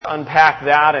unpack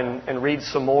that and read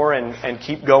some more and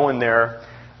keep going there.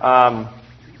 I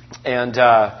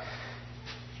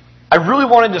really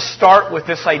wanted to start with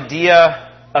this idea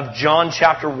of John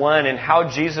chapter 1 and how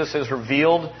Jesus is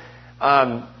revealed,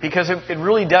 because it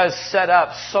really does set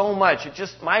up so much.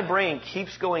 My brain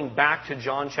keeps going back to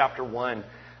John chapter 1.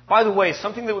 By the way,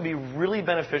 something that would be really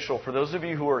beneficial for those of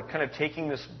you who are kind of taking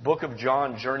this book of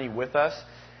John journey with us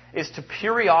is to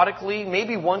periodically,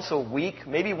 maybe once a week,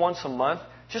 maybe once a month,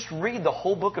 just read the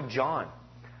whole book of John.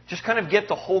 Just kind of get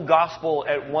the whole gospel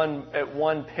at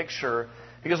one picture.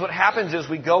 Because what happens is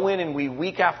we go in and we,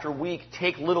 week after week,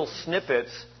 take little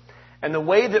snippets. And the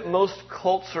way that most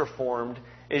cults are formed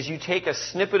is you take a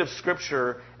snippet of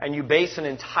Scripture and you base an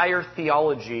entire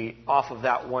theology off of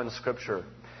that one Scripture.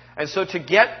 And so to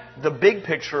get the big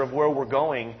picture of where we're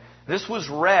going, this was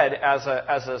read as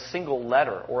a single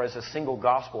letter or as a single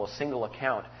gospel, a single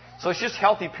account. So it's just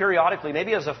healthy periodically,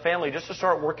 maybe as a family, just to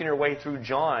start working your way through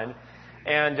John.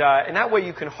 And that way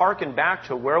you can hearken back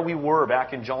to where we were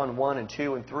back in John 1 and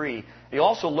 2 and 3. You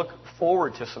also look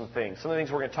forward to some things. Some of the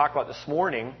things we're going to talk about this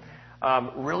morning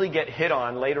really get hit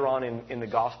on later on in the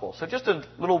gospel. So just a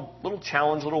little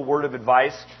challenge, little word of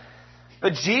advice.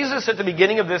 But Jesus at the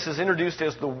beginning of this is introduced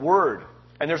as the Word.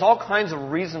 And there's all kinds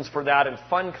of reasons for that and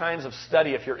fun kinds of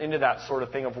study if you're into that sort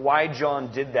of thing of why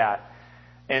John did that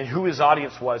and who his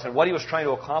audience was and what he was trying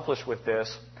to accomplish with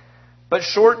this. But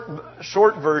short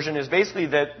version is basically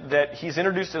that he's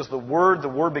introduced as the Word. The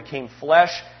Word became flesh.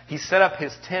 He set up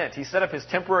his tent. He set up his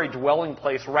temporary dwelling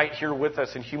place right here with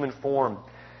us in human form.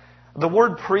 The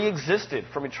Word pre-existed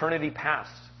from eternity past.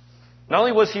 Not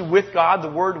only was he with God,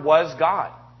 the Word was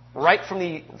God. Right from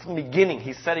the beginning,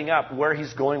 he's setting up where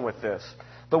he's going with this.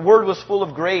 The Word was full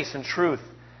of grace and truth.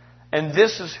 And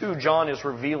this is who John is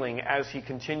revealing as he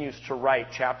continues to write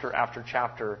chapter after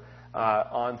chapter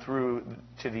on through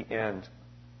to the end.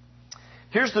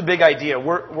 Here's the big idea.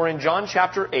 We're in John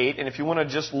chapter 8, and if you want to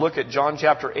just look at John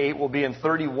chapter 8, we'll be in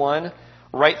 31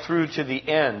 right through to the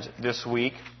end this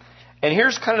week. And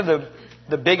here's kind of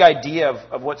the big idea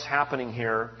of what's happening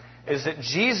here, is that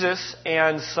Jesus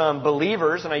and some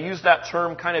believers, and I use that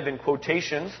term kind of in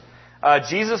quotations,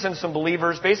 Jesus and some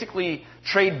believers basically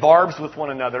trade barbs with one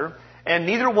another, and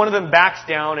neither one of them backs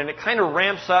down, and it kind of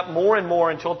ramps up more and more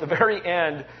until at the very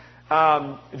end,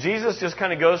 Jesus just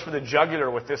kind of goes for the jugular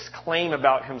with this claim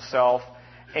about himself,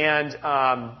 and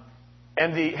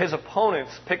his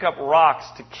opponents pick up rocks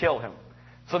to kill him.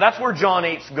 So that's where John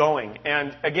 8's going.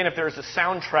 And again, if there's a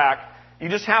soundtrack, you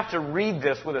just have to read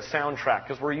this with a soundtrack,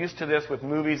 because we're used to this with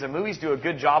movies, and movies do a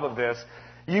good job of this.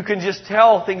 You can just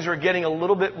tell things are getting a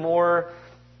little bit more,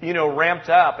 ramped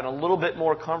up and a little bit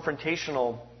more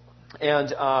confrontational. And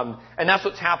that's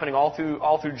what's happening all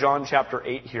through John chapter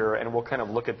 8 here, and we'll kind of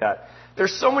look at that.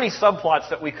 There's so many subplots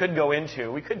that we could go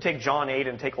into. We could take John 8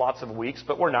 and take lots of weeks,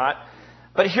 but we're not.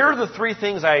 But here are the three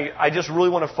things I just really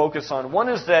want to focus on. One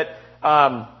is that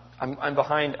I'm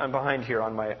behind here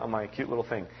on my cute little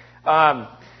thing.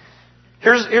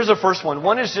 Here's the first one.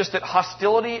 One is just that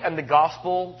hostility and the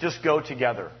gospel just go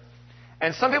together.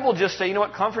 And some people just say, you know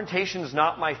what, confrontation is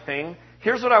not my thing.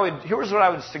 Here's what I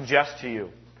would suggest to you.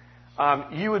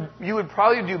 You would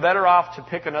probably do better off to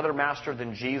pick another master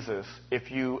than Jesus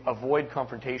if you avoid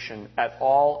confrontation at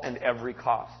all and every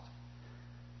cost.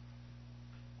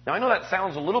 Now, I know that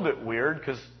sounds a little bit weird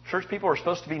because church people are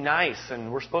supposed to be nice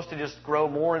and we're supposed to just grow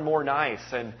more and more nice.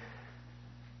 And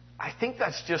I think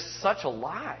that's just such a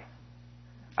lie.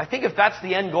 I think if that's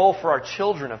the end goal for our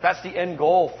children, if that's the end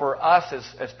goal for us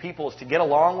as people is to get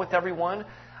along with everyone,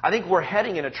 I think we're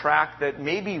heading in a track that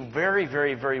may be very,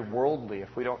 very, very worldly if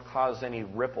we don't cause any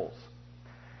ripples.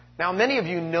 Now, many of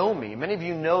you know me. Many of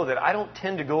you know that I don't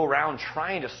tend to go around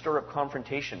trying to stir up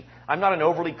confrontation. I'm not an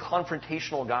overly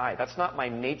confrontational guy. That's not my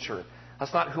nature.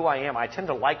 That's not who I am. I tend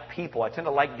to like people. I tend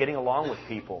to like getting along with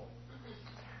people.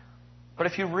 But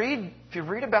if you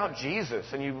read about Jesus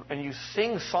and you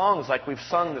sing songs like we've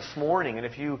sung this morning, and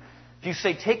if you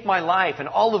say, "Take my life and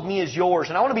all of me is yours,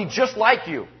 and I want to be just like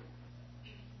you,"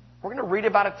 we're going to read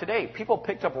about it today. People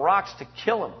picked up rocks to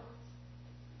kill him.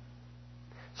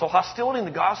 So hostility and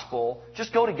the gospel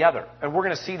just go together. And we're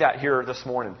going to see that here this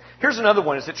morning. Here's another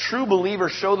one, is that true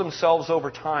believers show themselves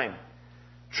over time.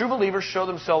 True believers show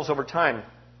themselves over time.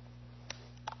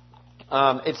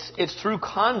 It's through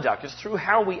conduct. It's through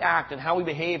how we act and how we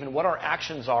behave and what our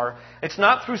actions are. It's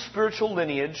not through spiritual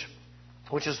lineage,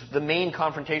 which is the main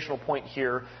confrontational point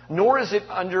here, nor is it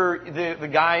under the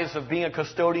guise of being a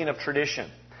custodian of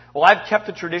tradition. Well, I've kept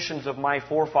the traditions of my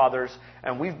forefathers,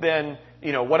 and we've been,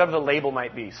 whatever the label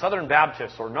might be, Southern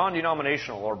Baptist or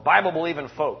non-denominational or Bible-believing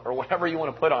folk or whatever you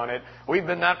want to put on it. We've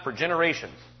been that for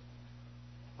generations.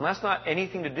 And that's not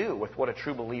anything to do with what a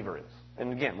true believer is.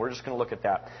 And again, we're just going to look at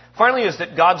that. Finally is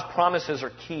that God's promises are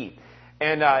key.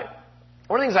 And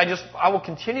one of the things I will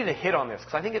continue to hit on this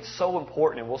because I think it's so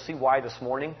important, and we'll see why this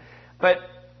morning. But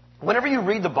whenever you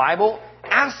read the Bible,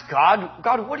 ask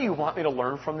God, what do you want me to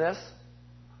learn from this?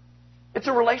 It's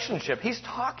a relationship. He's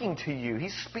talking to you.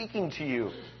 He's speaking to you.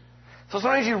 So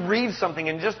sometimes you read something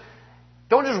and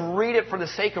don't just read it for the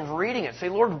sake of reading it. Say,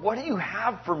 Lord, what do you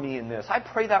have for me in this? I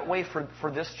pray that way for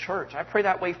this church. I pray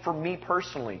that way for me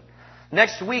personally.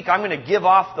 Next week, I'm going to give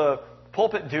off the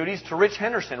pulpit duties to Rich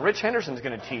Henderson. Rich Henderson's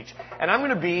going to teach. And I'm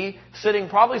going to be sitting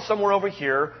probably somewhere over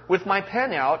here with my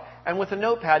pen out and with a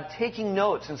notepad taking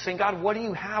notes and saying, God, what do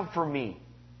you have for me?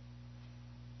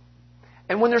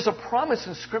 And when there's a promise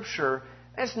in Scripture,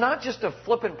 it's not just a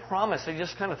flippant promise that He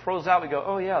just kind of throws out. We go,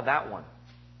 oh yeah, that one.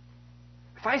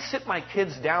 If I sit my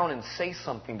kids down and say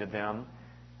something to them,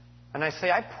 and I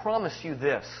say, I promise you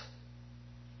this,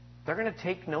 they're going to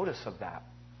take notice of that.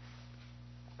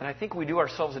 And I think we do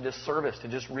ourselves a disservice to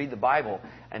just read the Bible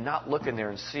and not look in there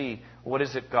and see, what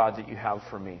is it, God, that you have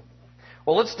for me?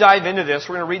 Well, let's dive into this.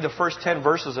 We're going to read the first 10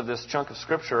 verses of this chunk of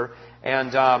Scripture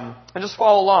and just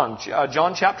follow along.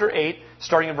 John chapter 8,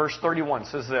 starting in verse 31,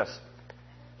 says this.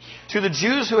 To the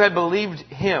Jews who had believed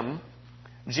Him,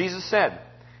 Jesus said,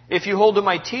 if you hold to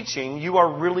my teaching, you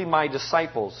are really my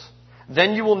disciples.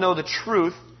 Then you will know the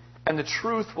truth, and the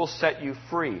truth will set you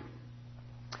free.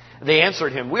 They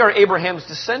answered Him, we are Abraham's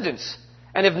descendants,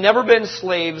 and have never been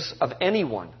slaves of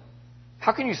anyone.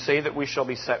 How can you say that we shall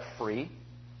be set free?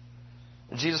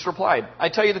 Jesus replied, I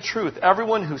tell you the truth,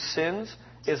 everyone who sins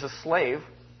is a slave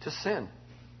to sin.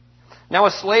 Now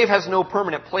a slave has no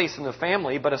permanent place in the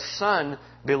family, but a son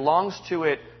belongs to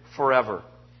it forever.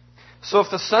 So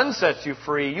if the Son sets you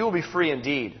free, you will be free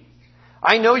indeed.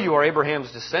 I know you are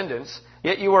Abraham's descendants,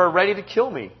 yet you are ready to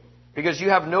kill me, because you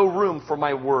have no room for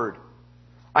my word.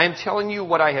 I am telling you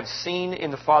what I have seen in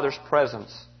the Father's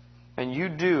presence, and you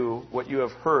do what you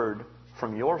have heard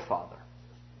from your father.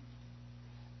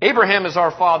 Abraham is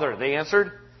our father, they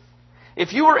answered.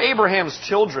 If you were Abraham's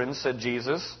children, said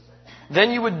Jesus, then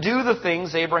you would do the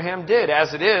things Abraham did.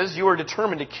 As it is, you are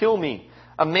determined to kill me,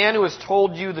 a man who has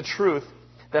told you the truth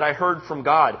that I heard from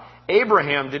God.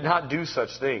 Abraham did not do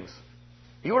such things.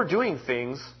 You are doing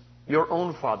things your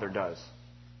own father does.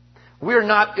 We are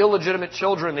not illegitimate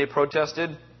children, they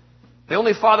protested. The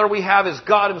only father we have is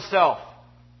God Himself.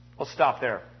 Let's stop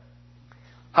there.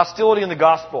 Hostility in the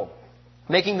gospel.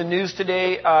 Making the news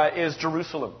today is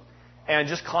Jerusalem and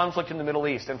just conflict in the Middle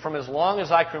East. And from as long as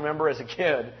I can remember as a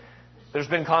kid, there's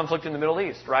been conflict in the Middle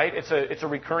East, right? It's a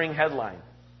recurring headline.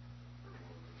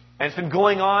 And it's been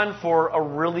going on for a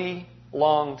really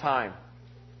long time.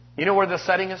 You know where the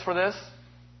setting is for this?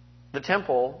 The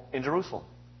temple in Jerusalem.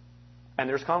 And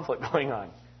there's conflict going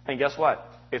on. And guess what?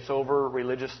 It's over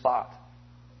religious thought.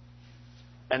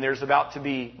 And there's about to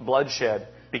be bloodshed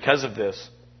because of this.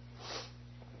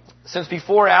 Since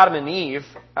before Adam and Eve,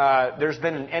 there's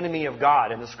been an enemy of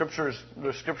God. And the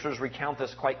scriptures recount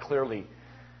this quite clearly.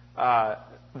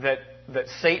 That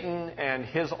Satan and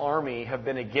his army have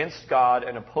been against God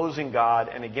and opposing God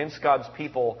and against God's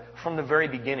people from the very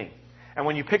beginning. And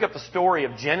when you pick up the story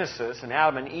of Genesis and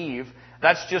Adam and Eve,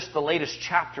 that's just the latest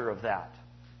chapter of that.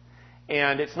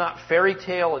 And it's not fairy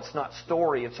tale, it's not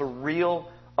story, it's a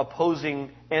real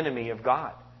opposing enemy of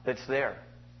God that's there.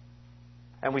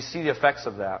 And we see the effects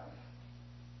of that.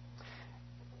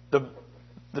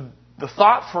 The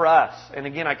thought for us, and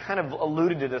again I kind of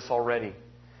alluded to this already,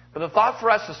 but the thought for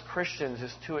us as Christians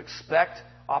is to expect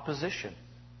opposition.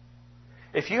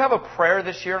 If you have a prayer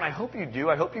this year, and I hope you do,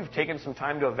 I hope you've taken some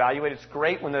time to evaluate. It's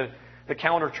great when the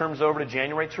calendar turns over to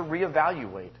January to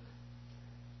reevaluate.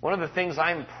 One of the things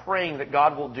I'm praying that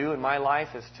God will do in my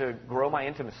life is to grow my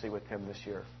intimacy with Him this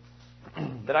year.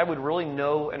 That I would really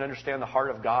know and understand the heart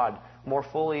of God more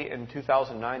fully in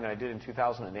 2009 than I did in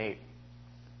 2008.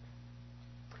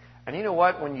 And you know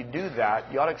what? When you do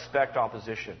that, you ought to expect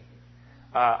opposition.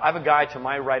 I have a guy to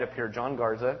my right up here, John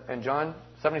Garza. And John,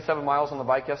 77 miles on the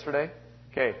bike yesterday?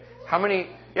 Okay. How many...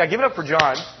 Yeah, give it up for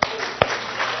John.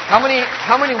 How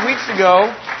many weeks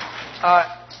ago...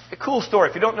 a cool story.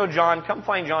 If you don't know John, come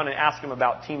find John and ask him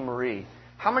about Team Marie.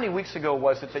 How many weeks ago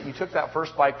was it that you took that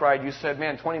first bike ride, you said,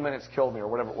 man, 20 minutes killed me, or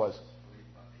whatever it was?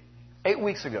 8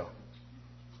 weeks ago.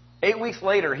 8 weeks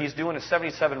later, he's doing a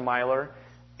 77-miler.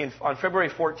 On February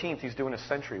 14th, he's doing a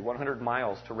century, 100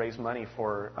 miles to raise money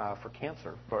for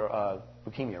cancer, for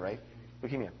leukemia, right?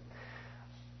 Leukemia.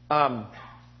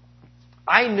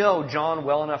 I know John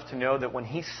well enough to know that when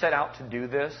he set out to do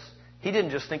this, he didn't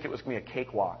just think it was going to be a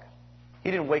cakewalk. He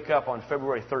didn't wake up on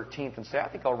February 13th and say, I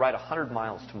think I'll ride 100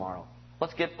 miles tomorrow.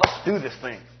 Let's do this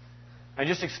thing. And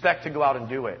just expect to go out and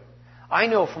do it. I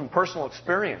know from personal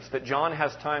experience that John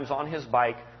has times on his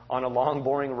bike on a long,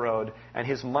 boring road, and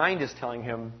his mind is telling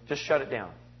him, just shut it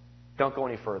down. Don't go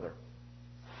any further.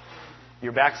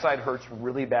 Your backside hurts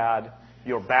really bad.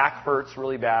 Your back hurts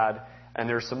really bad. And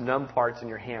there's some numb parts in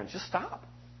your hands. Just stop.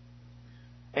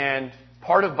 And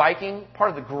part of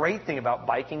the great thing about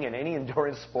biking and any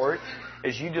endurance sport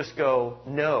is you just go,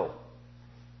 no.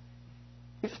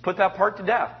 You just put that part to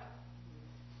death.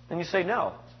 And you say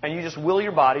no. And you just will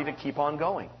your body to keep on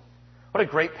going. What a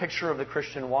great picture of the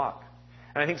Christian walk.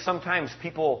 And I think sometimes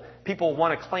people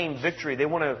want to claim victory. They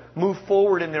want to move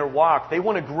forward in their walk. They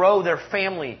want to grow their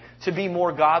family to be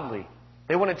more godly.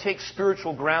 They want to take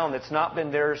spiritual ground that's not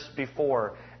been theirs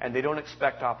before. And they don't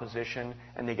expect opposition.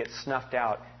 And they get snuffed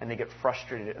out. And they get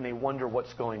frustrated. And they wonder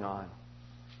what's going on.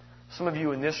 Some of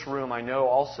you in this room, I know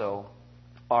also,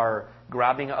 are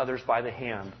grabbing others by the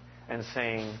hand and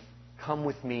saying, come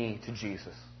with me to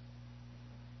Jesus.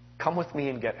 Come with me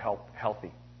and get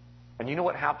healthy. And you know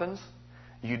what happens?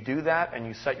 You do that and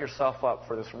you set yourself up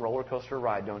for this roller coaster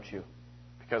ride, don't you?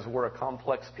 Because we're a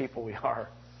complex people, we are.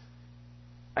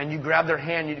 And you grab their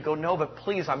hand and you go, no, but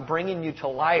please, I'm bringing you to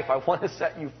life. I want to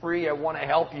set you free. I want to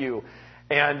help you.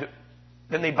 And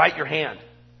then they bite your hand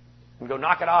and go,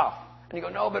 knock it off. And you go,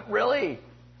 no, but really?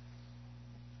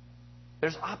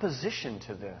 There's opposition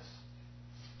to this.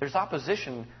 There's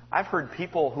opposition. I've heard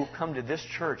people who come to this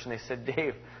church and they said,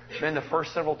 Dave, man, the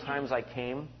first several times I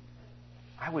came,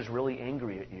 I was really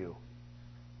angry at you.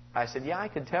 I said, yeah, I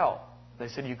could tell. They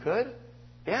said, you could?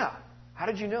 Yeah. How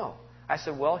did you know? I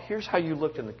said, well, here's how you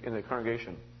looked in the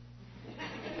congregation.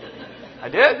 I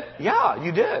did? Yeah,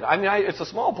 you did. I mean, it's a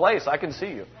small place. I can see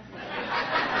you.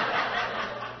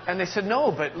 And they said,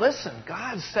 no, but listen,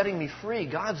 God's setting me free.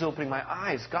 God's opening my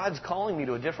eyes. God's calling me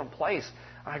to a different place.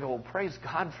 And I go, well, praise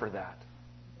God for that.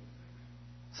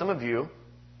 Some of you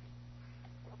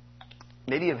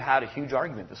maybe have had a huge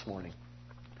argument this morning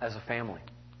as a family.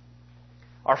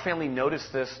 Our family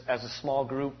noticed this as a small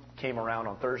group came around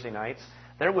on Thursday nights.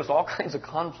 There was all kinds of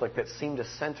conflict that seemed to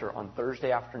center on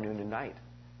Thursday afternoon and night.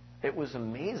 It was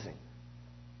amazing.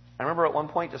 I remember at one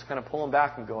point just kind of pulling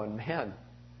back and going, man,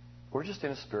 we're just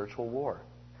in a spiritual war.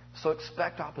 So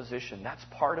expect opposition. That's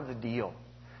part of the deal.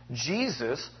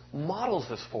 Jesus models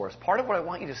this for us. Part of what I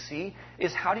want you to see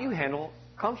is how do you handle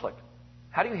conflict?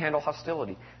 How do you handle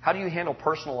hostility? How do you handle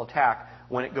personal attack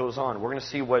when it goes on? We're going to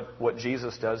see what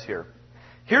Jesus does here.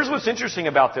 Here's what's interesting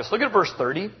about this. Look at verse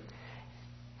 30.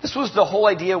 This was the whole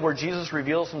idea where Jesus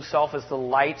reveals himself as the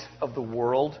light of the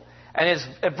world. And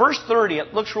at verse 30,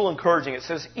 it looks real encouraging. It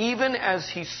says, even as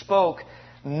he spoke,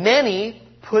 many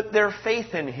put their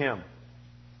faith in him.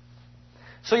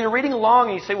 So you're reading along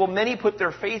and you say, well, many put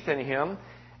their faith in him.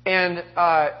 And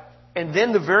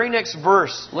then the very next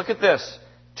verse, look at this.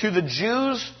 To the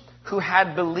Jews who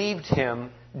had believed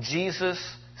him, Jesus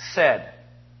said.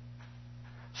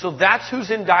 So that's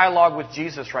who's in dialogue with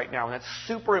Jesus right now. And that's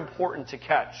super important to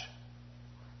catch.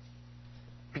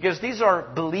 Because these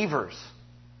are believers.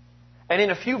 And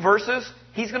in a few verses,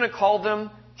 he's going to call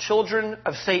them children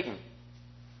of Satan.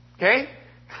 Okay?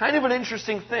 Kind of an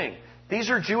interesting thing. These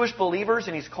are Jewish believers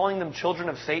and he's calling them children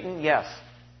of Satan? Yes.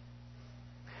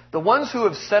 The ones who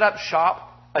have set up shop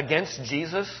against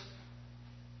Jesus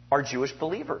are Jewish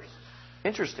believers.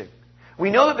 Interesting. We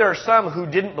know that there are some who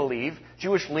didn't believe,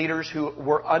 Jewish leaders who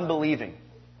were unbelieving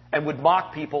and would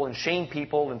mock people and shame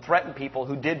people and threaten people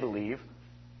who did believe.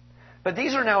 But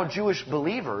these are now Jewish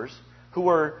believers who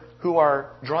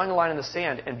are drawing a line in the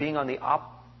sand and being on the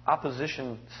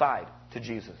opposition side to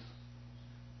Jesus.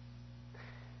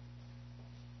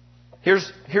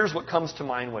 Here's what comes to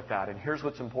mind with that, and here's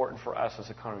what's important for us as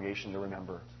a congregation to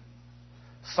remember.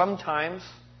 Sometimes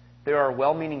there are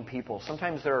well-meaning people.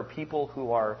 Sometimes there are people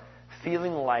who are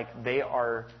feeling like they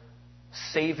are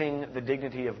saving the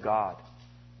dignity of God,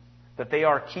 that they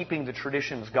are keeping the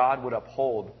traditions God would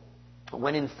uphold,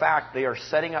 when in fact they are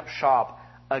setting up shop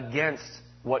against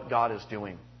what God is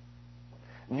doing.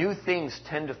 New things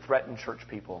tend to threaten church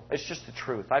people. It's just the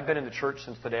truth. I've been in the church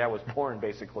since the day I was born,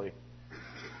 basically.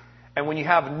 And when you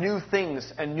have new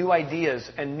things and new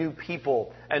ideas and new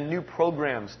people and new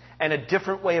programs and a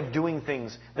different way of doing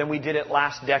things than we did it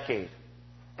last decade,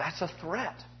 that's a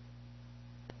threat.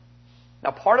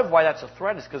 Now, part of why that's a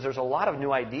threat is because there's a lot of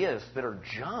new ideas that are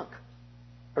junk.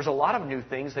 There's a lot of new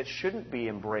things that shouldn't be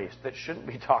embraced, that shouldn't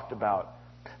be talked about,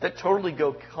 that totally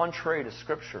go contrary to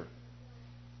Scripture.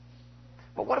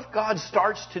 But what if God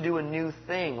starts to do a new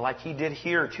thing like He did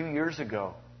here 2 years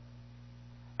ago?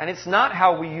 And it's not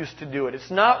how we used to do it. It's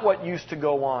not what used to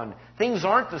go on. Things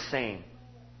aren't the same.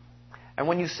 And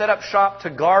when you set up shop to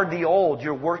guard the old,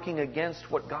 you're working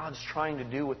against what God's trying to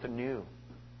do with the new.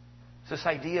 It's this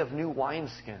idea of new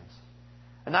wineskins.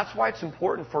 And that's why it's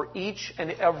important for each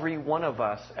and every one of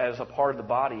us as a part of the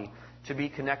body to be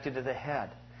connected to the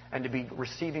head and to be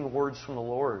receiving words from the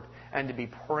Lord and to be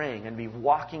praying and be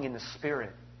walking in the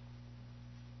Spirit.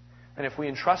 And if we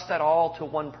entrust that all to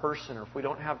one person, or if we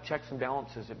don't have checks and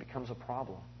balances, it becomes a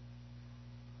problem.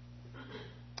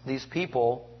 These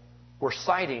people were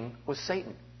siding with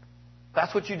Satan.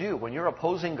 That's what you do. When you're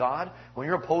opposing God, when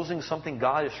you're opposing something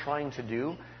God is trying to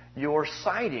do, you're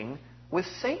siding with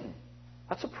Satan.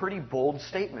 That's a pretty bold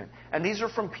statement. And these are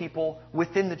from people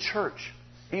within the church.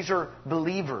 These are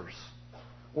believers.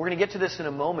 We're going to get to this in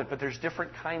a moment, but there's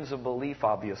different kinds of belief,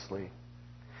 obviously.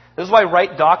 This is why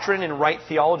right doctrine and right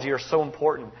theology are so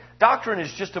important. Doctrine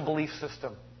is just a belief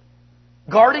system.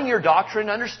 Guarding your doctrine,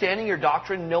 understanding your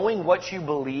doctrine, knowing what you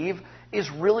believe is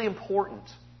really important.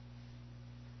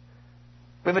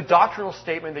 We have a doctrinal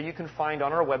statement that you can find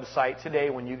on our website today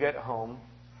when you get home.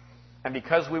 And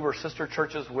because we were sister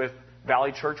churches with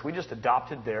Valley Church, we just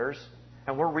adopted theirs.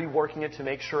 And we're reworking it to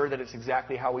make sure that it's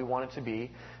exactly how we want it to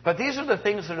be. But these are the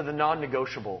things that are the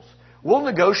non-negotiables. We'll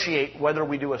negotiate whether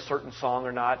we do a certain song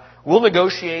or not. We'll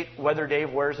negotiate whether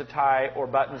Dave wears a tie or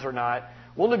buttons or not.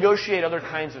 We'll negotiate other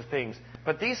kinds of things.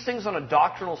 But these things on a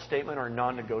doctrinal statement are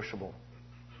non-negotiable.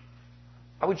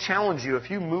 I would challenge you, if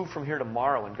you move from here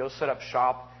tomorrow and go set up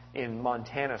shop in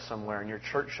Montana somewhere and you're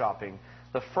church shopping,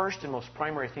 the first and most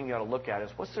primary thing you ought to look at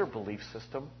is, what's their belief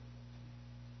system?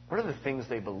 What are the things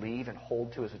they believe and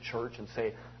hold to as a church and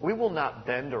say, we will not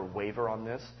bend or waver on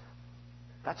this?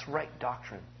 That's right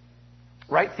doctrine.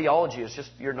 Right theology is just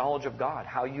your knowledge of God,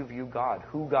 how you view God,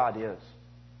 who God is.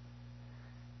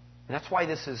 And that's why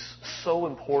this is so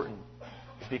important,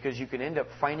 because you can end up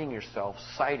finding yourself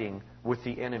siding with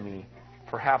the enemy,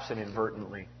 perhaps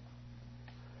inadvertently.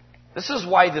 This is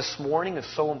why this morning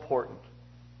is so important.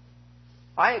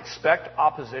 I expect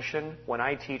opposition when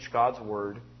I teach God's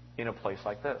Word in a place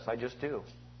like this. I just do.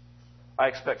 I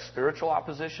expect spiritual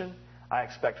opposition. I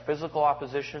expect physical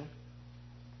opposition.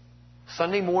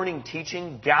 Sunday morning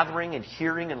teaching, gathering and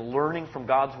hearing and learning from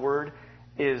God's Word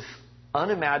is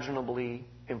unimaginably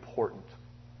important.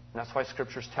 And that's why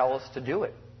Scriptures tell us to do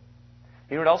it.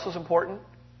 You know what else is important?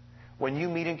 When you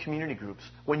meet in community groups,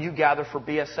 when you gather for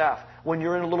BSF, when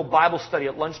you're in a little Bible study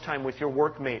at lunchtime with your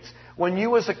workmates, when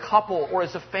you as a couple or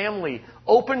as a family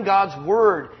open God's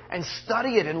Word and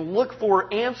study it and look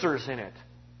for answers in it.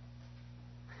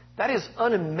 That is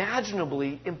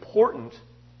unimaginably important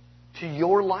to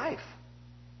your life.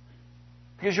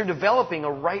 Because you're developing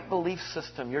a right belief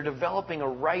system. You're developing a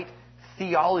right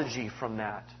theology from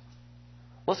that.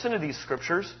 Listen to these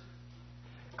scriptures.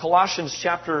 Colossians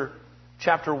chapter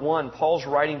 1, Paul's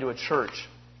writing to a church.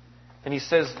 And he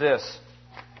says this.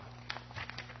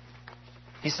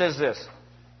 He says this.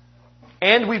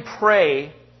 And we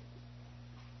pray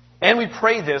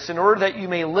this in order that you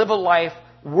may live a life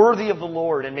worthy of the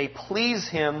Lord and may please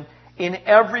Him in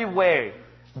every way,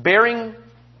 bearing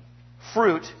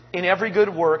fruit in every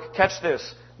good work. Catch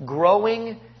this.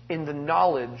 Growing in the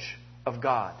knowledge of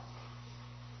God.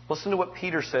 Listen to what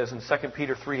Peter says in 2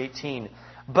 Peter 3:18.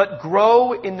 But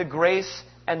grow in the grace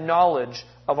and knowledge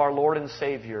of our Lord and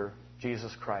Savior,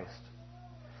 Jesus Christ.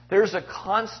 There's a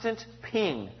constant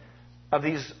ping of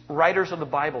these writers of the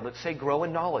Bible that say grow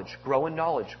in knowledge, grow in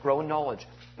knowledge, grow in knowledge.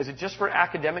 Is it just for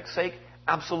academic sake?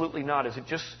 Absolutely not. Is it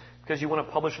just because you want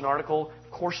to publish an article?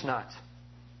 Of course not.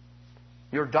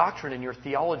 Your doctrine and your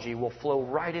theology will flow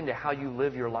right into how you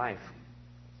live your life.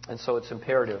 And so it's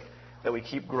imperative that we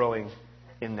keep growing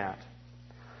in that.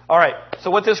 All right, so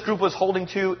what this group was holding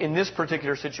to in this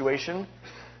particular situation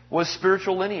was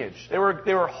spiritual lineage. They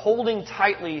were holding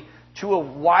tightly to a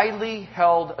widely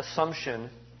held assumption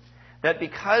that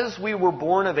because we were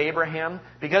born of Abraham,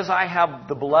 because I have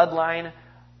the bloodline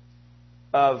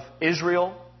of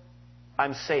Israel,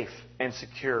 I'm safe and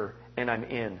secure and I'm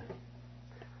in.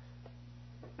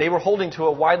 They were holding to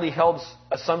a widely held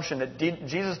assumption that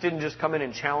Jesus didn't just come in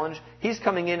and challenge. He's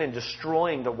coming in and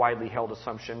destroying the widely held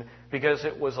assumption because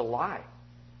it was a lie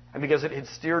and because it had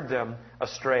steered them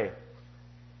astray.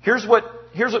 Here's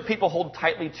what people hold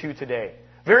tightly to today.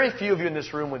 Very few of you in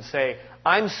this room would say,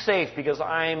 I'm safe because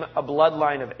I'm a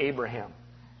bloodline of Abraham.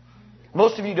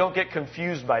 Most of you don't get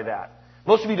confused by that.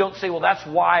 Most of you don't say, well, that's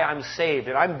why I'm saved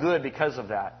and I'm good because of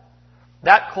that.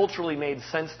 That culturally made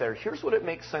sense there. Here's what it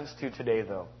makes sense to today,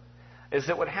 though, is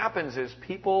that what happens is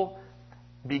people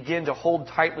begin to hold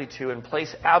tightly to and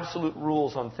place absolute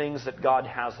rules on things that God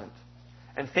hasn't.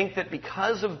 And think that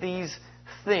because of these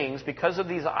things, because of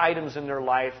these items in their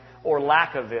life, or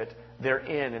lack of it, they're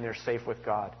in and they're safe with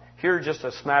God. Here are just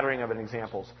a smattering of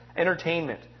examples.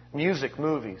 Entertainment, music,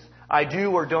 movies. I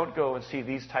do or don't go and see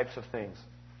these types of things.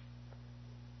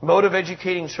 Mode of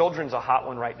educating children's a hot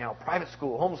one right now. Private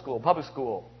school, homeschool, public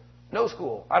school, no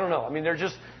school. I don't know. I mean, they're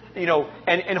just,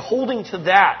 and holding to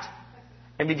that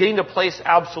and beginning to place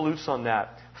absolutes on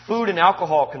that. Food and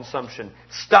alcohol consumption,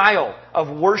 style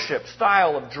of worship,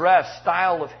 style of dress,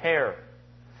 style of hair.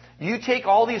 You take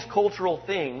all these cultural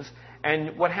things,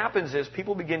 and what happens is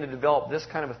people begin to develop this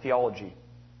kind of a theology.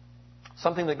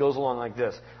 Something that goes along like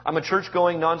this. I'm a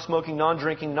church-going, non-smoking,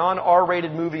 non-drinking,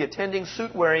 non-R-rated movie attending,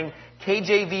 suit-wearing,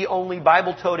 KJV-only,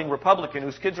 Bible-toting Republican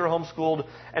whose kids are homeschooled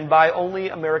and buy only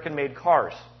American-made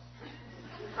cars.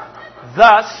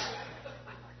 Thus,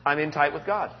 I'm in tight with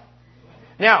God.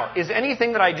 Now, is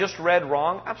anything that I just read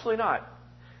wrong? Absolutely not.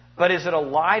 But is it a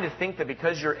lie to think that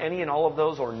because you're any and all of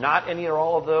those or not any or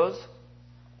all of those,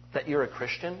 that you're a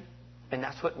Christian? And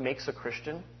that's what makes a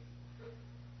Christian?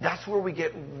 That's where we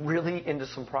get really into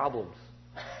some problems.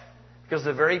 Because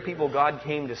the very people God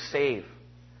came to save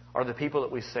are the people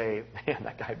that we say, man,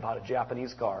 that guy bought a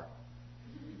Japanese car.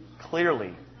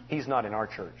 Clearly, he's not in our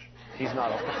church. He's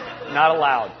not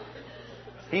allowed.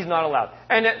 He's not allowed.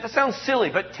 And that sounds silly,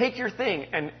 but take your thing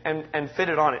and fit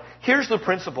it on it. Here's the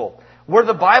principle. Where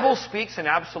the Bible speaks in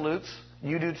absolutes,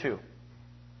 you do too.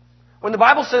 When the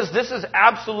Bible says this is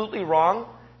absolutely wrong,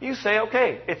 you say,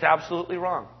 okay, it's absolutely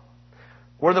wrong.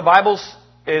 Where the Bible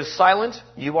is silent,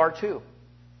 you are too.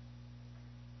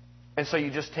 And so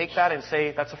you just take that and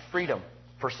say that's a freedom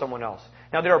for someone else.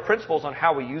 Now, there are principles on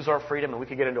how we use our freedom, and we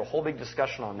could get into a whole big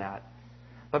discussion on that.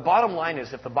 But bottom line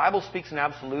is, if the Bible speaks in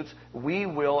absolutes, we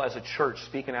will, as a church,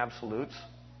 speak in absolutes.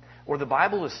 Where the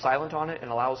Bible is silent on it and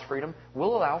allows freedom,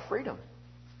 we'll allow freedom.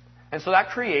 And so that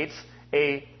creates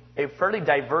a fairly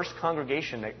diverse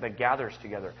congregation that gathers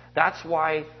together. That's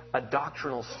why a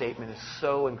doctrinal statement is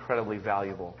so incredibly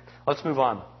valuable. Let's move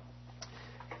on.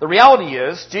 The reality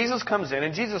is, Jesus comes in,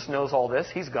 and Jesus knows all this.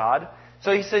 He's God.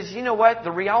 So he says, you know what?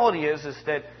 The reality is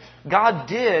that God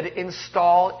did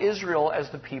install Israel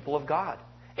as the people of God.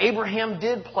 Abraham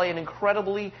did play an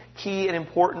incredibly key and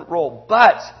important role.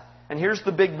 But, and here's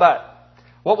the big but,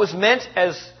 what was meant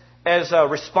as a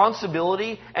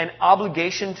responsibility and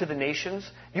obligation to the nations,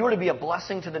 you are to be a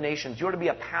blessing to the nations. You are to be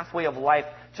a pathway of life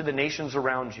to the nations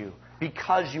around you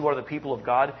because you are the people of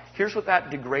God. Here's what that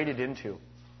degraded into.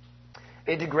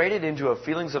 It degraded into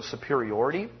feelings of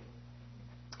superiority.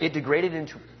 It degraded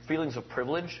into feelings of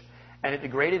privilege. And it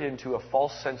degraded into a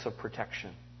false sense of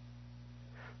protection.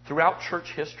 Throughout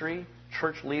church history,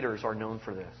 church leaders are known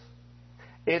for this.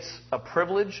 It's a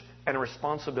privilege and a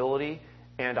responsibility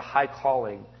and a high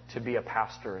calling to be a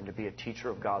pastor and to be a teacher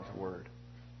of God's Word.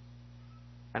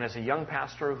 And as a young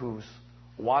pastor who's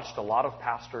watched a lot of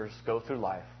pastors go through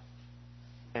life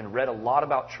and read a lot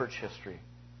about church history,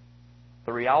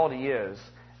 the reality is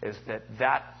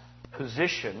that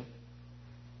position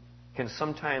can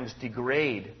sometimes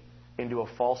degrade into a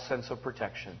false sense of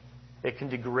protection. It can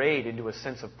degrade into a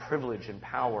sense of privilege and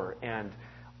power and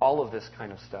all of this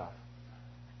kind of stuff.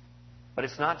 But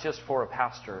it's not just for a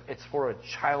pastor. It's for a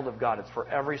child of God. It's for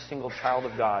every single child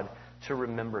of God to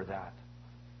remember that.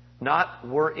 Not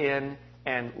we're in,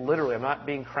 and literally, I'm not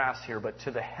being crass here, but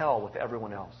to the hell with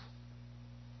everyone else.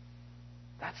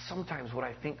 That's sometimes what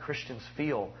I think Christians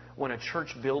feel when a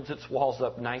church builds its walls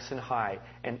up nice and high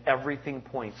and everything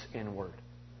points inward.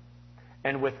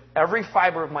 And with every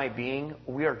fiber of my being,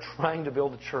 we are trying to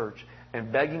build a church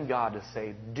and begging God to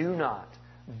say, do not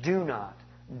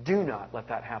let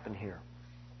that happen here.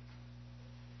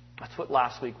 That's what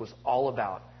last week was all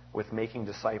about with making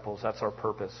disciples. That's our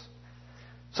purpose.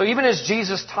 So even as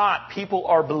Jesus taught, people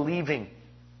are believing.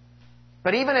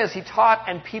 But even as He taught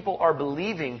and people are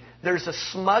believing, there's a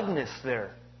smugness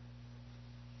there.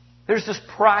 There's this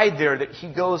pride there that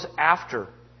He goes after.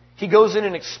 He goes in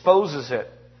and exposes it.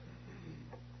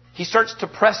 He starts to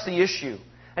press the issue.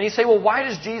 And you say, well, why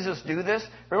does Jesus do this?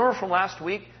 Remember from last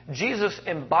week, Jesus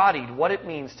embodied what it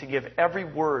means to give every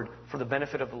word for the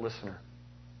benefit of the listener.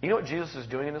 You know what Jesus is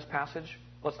doing in this passage?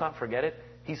 Let's not forget it.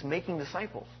 He's making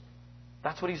disciples.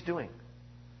 That's what He's doing.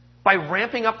 By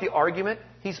ramping up the argument,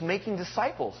 He's making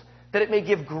disciples, that it may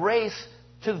give grace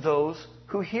to those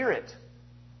who hear it.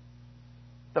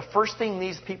 The first thing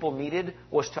these people needed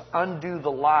was to undo the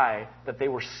lie that they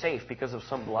were safe because of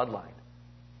some bloodline.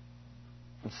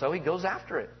 And so He goes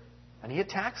after it, and He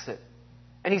attacks it.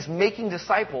 And He's making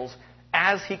disciples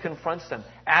as He confronts them,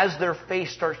 as their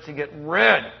face starts to get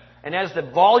red, and as the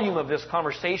volume of this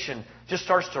conversation just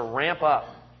starts to ramp up.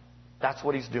 That's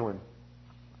what He's doing.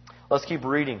 Let's keep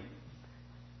reading.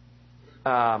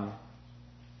 Actually,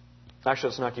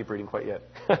 let's not keep reading quite yet.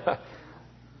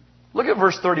 Look at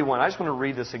verse 31. I just want to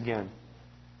read this again.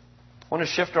 I want to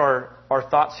shift our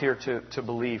thoughts here to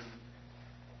belief.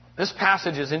 This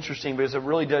passage is interesting because it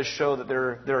really does show that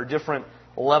there are different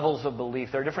levels of belief.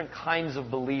 There are different kinds of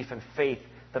belief and faith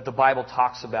that the Bible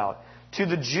talks about. To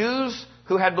the Jews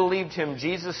who had believed him,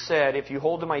 Jesus said, "If you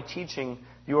hold to my teaching,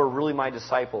 you are really my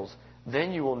disciples.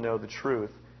 Then you will know the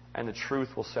truth, and the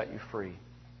truth will set you free."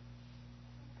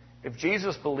 If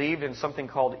Jesus believed in something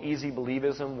called easy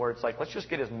believism, where it's like, let's just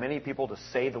get as many people to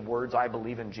say the words, "I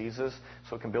believe in Jesus,"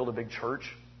 so it can build a big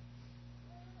church,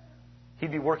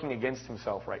 he'd be working against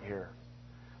himself right here.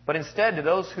 But instead, to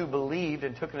those who believed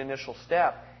and took an initial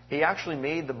step, he actually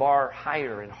made the bar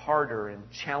higher and harder and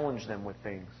challenged them with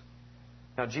things.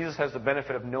 Now, Jesus has the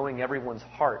benefit of knowing everyone's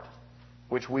heart,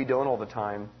 which we don't all the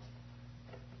time.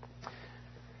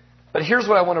 But here's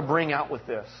what I want to bring out with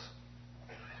this.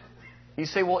 You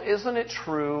say, well, isn't it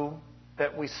true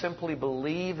that we simply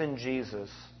believe in Jesus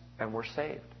and we're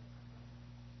saved?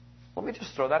 Let me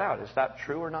just throw that out. Is that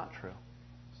true or not true?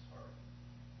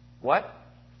 What?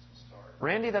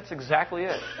 Randy, that's exactly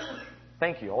it.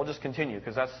 Thank you. I'll just continue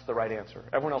because that's the right answer.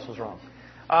 Everyone else was wrong.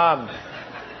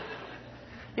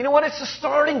 You know what? It's a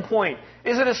starting point.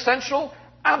 Is it essential?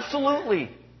 Absolutely.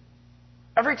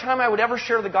 Every time I would ever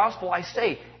share the gospel, I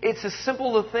say, it's as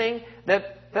simple a thing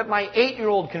that my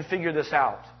 8-year-old can figure this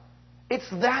out. It's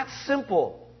that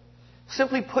simple.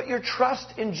 Simply put your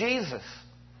trust in Jesus.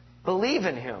 Believe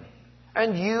in Him.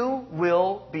 And you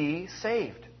will be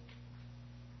saved.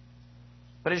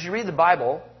 But as you read the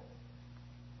Bible,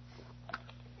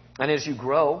 and as you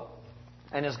grow,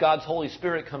 and as God's Holy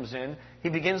Spirit comes in, He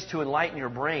begins to enlighten your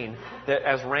brain that,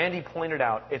 as Randy pointed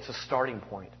out, it's a starting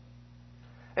point.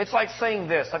 It's like saying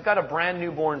this: I've got a brand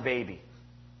newborn baby.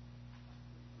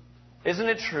 Isn't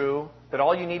it true that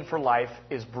all you need for life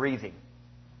is breathing?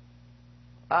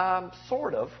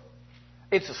 Sort of.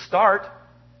 It's a start.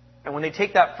 And when they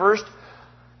take that first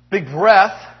big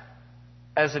breath,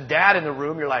 as a dad in the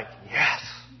room, you're like, yes,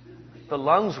 the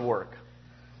lungs work.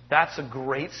 That's a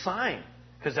great sign,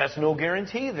 because that's no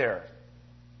guarantee there.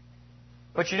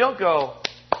 But you don't go,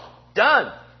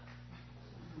 done.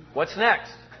 What's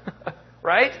next?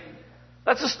 Right?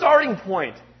 That's a starting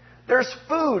point. There's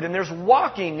food, and there's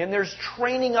walking, and there's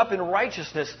training up in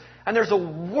righteousness, and there's a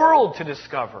world to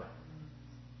discover.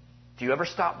 Do you ever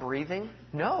stop breathing?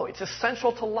 No, it's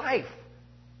essential to life.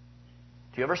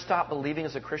 Do you ever stop believing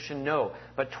as a Christian? No.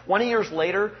 But 20 years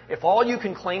later, if all you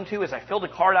can claim to is I filled a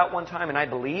card out one time and I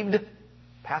believed,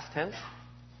 past tense,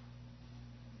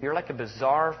 you're like a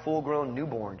bizarre, full-grown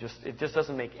newborn. It just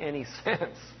doesn't make any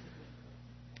sense.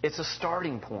 It's a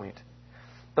starting point.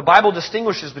 The Bible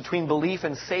distinguishes between belief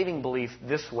and saving belief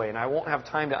this way, and I won't have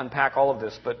time to unpack all of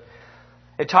this, but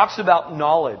it talks about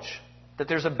knowledge, that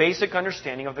there's a basic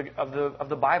understanding of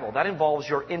the Bible. That involves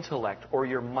your intellect or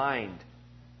your mind.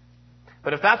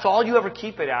 But if that's all you ever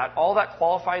keep it at, all that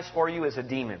qualifies for you is a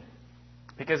demon.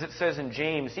 Because it says in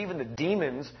James, even the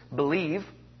demons believe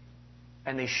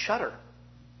and they shudder.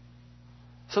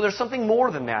 So there's something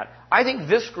more than that. I think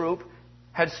this group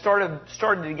had started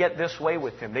to get this way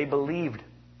with him. They believed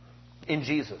in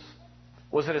Jesus.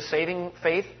 Was it a saving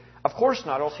faith? Of course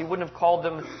not, else he wouldn't have called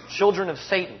them children of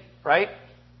Satan, right?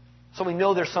 So we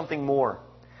know there's something more.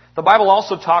 The Bible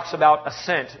also talks about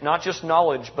assent, not just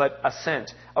knowledge, but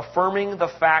assent, affirming the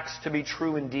facts to be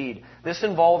true indeed. This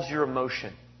involves your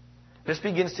emotion. This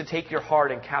begins to take your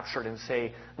heart and capture it and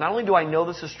say, not only do I know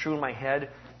this is true in my head,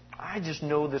 I just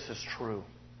know this is true.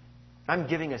 I'm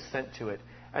giving assent to it.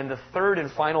 And the third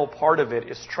and final part of it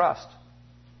is trust.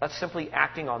 That's simply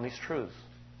acting on these truths.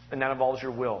 And that involves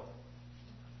your will.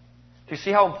 Do you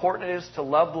see how important it is to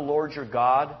love the Lord your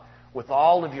God with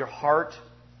all of your heart,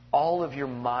 all of your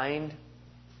mind,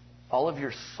 all of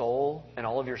your soul, and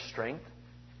all of your strength?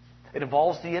 It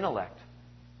involves the intellect.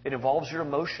 It involves your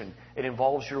emotion. It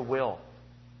involves your will.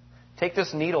 Take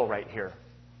this needle right here.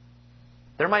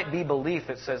 There might be belief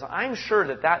that says, I'm sure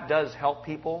that does help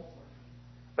people,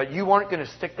 but you aren't going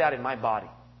to stick that in my body.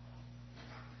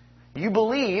 You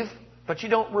believe, but you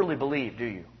don't really believe, do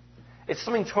you? It's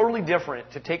something totally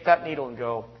different to take that needle and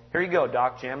go, here you go,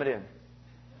 Doc, jam it in.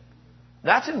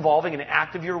 That's involving an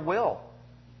act of your will.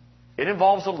 It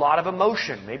involves a lot of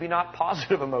emotion, maybe not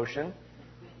positive emotion,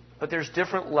 but there's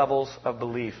different levels of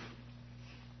belief.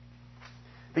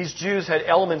 These Jews had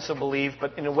elements of belief,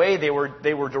 but in a way they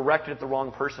were directed at the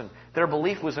wrong person. Their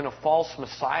belief was in a false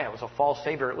Messiah. It was a false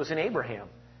Savior. It was in Abraham.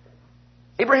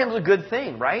 Abraham's a good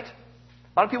thing, right?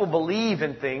 A lot of people believe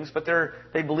in things, but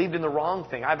they believed in the wrong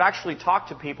thing. I've actually talked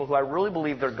to people who I really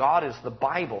believe their God is the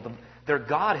Bible. Their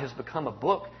God has become a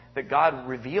book that God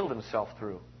revealed Himself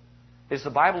through. Is the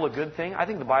Bible a good thing? I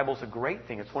think the Bible is a great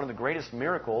thing. It's one of the greatest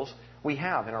miracles we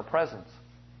have in our presence.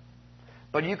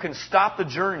 But you can stop the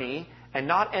journey and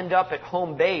not end up at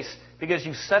home base because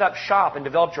you set up shop and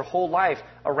developed your whole life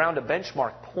around a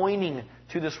benchmark pointing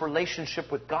to this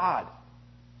relationship with God.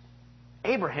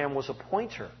 Abraham was a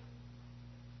pointer.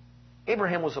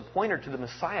 Abraham was a pointer to the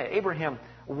Messiah. Abraham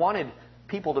wanted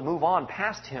people to move on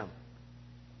past him.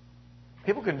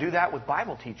 People can do that with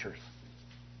Bible teachers.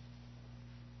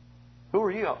 Who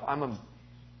are you? I'm a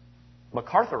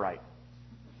MacArthurite.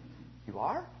 You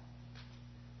are?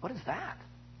 What is that?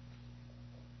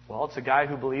 Well, it's a guy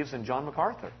who believes in John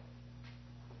MacArthur.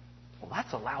 Well,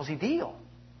 that's a lousy deal.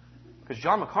 Because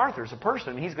John MacArthur is a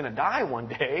person, and he's going to die one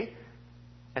day.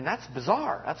 And that's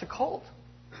bizarre. That's a cult.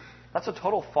 That's a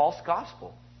total false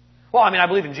gospel. Well, I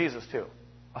believe in Jesus too.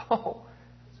 Oh.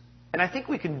 And I think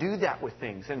we can do that with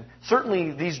things. And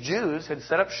certainly these Jews had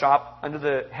set up shop under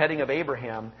the heading of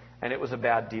Abraham, and it was a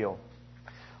bad deal.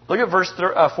 Look at verse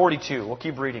 42. We'll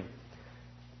keep reading.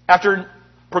 After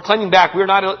proclaiming back, we are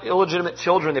not illegitimate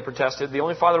children, they protested. The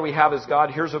only father we have is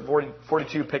God. Here's what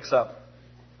 42 picks up.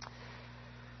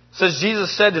 It says,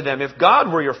 Jesus said to them, if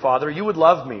God were your father, you would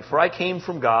love me, for I came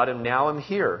from God and now am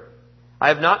here. I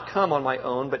have not come on my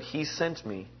own, but He sent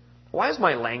me. Why is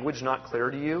my language not clear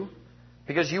to you?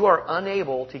 Because you are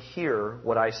unable to hear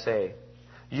what I say.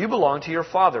 You belong to your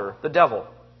father, the devil.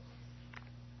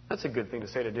 That's a good thing to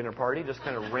say at a dinner party, just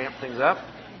kind of ramp things up.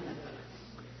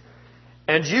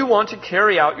 And you want to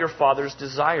carry out your father's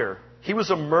desire. He was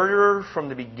a murderer from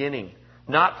the beginning,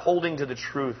 not holding to the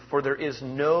truth, for there is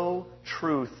no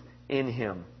truth in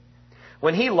him.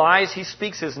 When he lies, he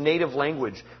speaks his native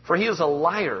language, for he is a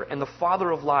liar and the father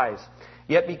of lies.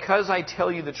 Yet because I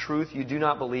tell you the truth, you do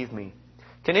not believe me.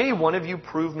 Can any one of you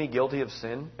prove me guilty of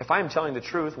sin? If I am telling the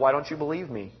truth, why don't you believe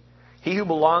me? He who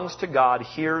belongs to God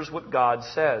hears what God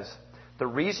says. The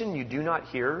reason you do not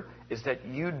hear is that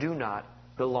you do not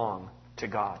belong to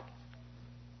God.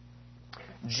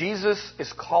 Jesus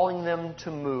is calling them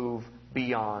to move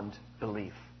beyond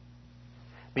belief.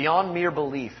 Beyond mere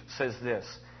belief says this.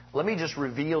 Let me just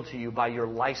reveal to you by your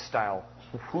lifestyle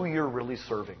who you're really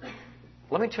serving.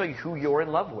 Let me tell you who you're in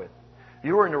love with.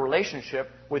 You're in a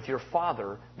relationship with your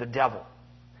father, the devil.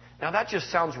 Now that just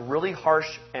sounds really harsh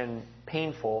and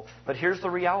painful, but here's the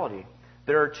reality.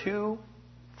 There are two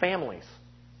families,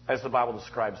 as the Bible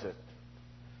describes it.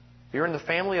 You're in the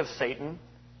family of Satan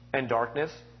and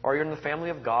darkness, or you're in the family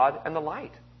of God and the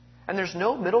light. And there's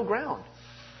no middle ground.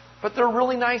 But they're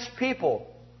really nice people.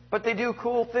 But they do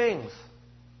cool things.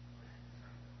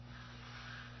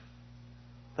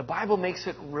 The Bible makes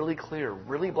it really clear,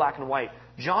 really black and white.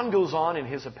 John goes on in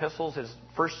his epistles, his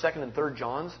 1st, 2nd, and 3rd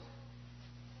Johns,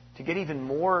 to get even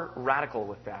more radical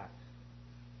with that.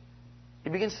 He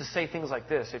begins to say things like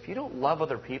this. If you don't love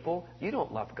other people, you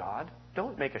don't love God.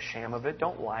 Don't make a sham of it.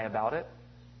 Don't lie about it.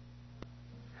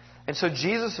 And so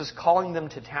Jesus is calling them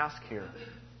to task here.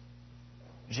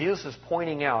 Jesus is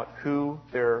pointing out who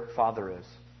their Father is.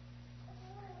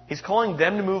 He's calling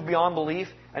them to move beyond belief,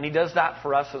 and He does that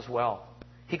for us as well.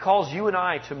 He calls you and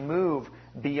I to move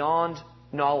beyond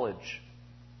knowledge,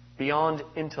 beyond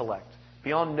intellect,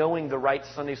 beyond knowing the right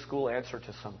Sunday school answer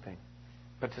to something,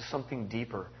 but to something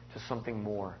deeper, to something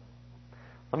more.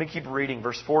 Let me keep reading.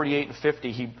 Verse 48 and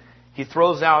 50, he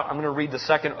throws out, I'm going to read the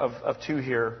second of two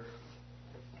here,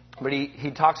 but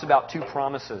he talks about two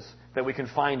promises that we can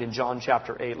find in John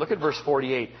chapter 8. Look at verse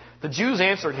 48. The Jews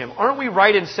answered him, aren't we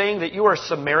right in saying that you are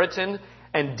Samaritan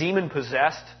and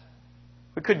demon-possessed?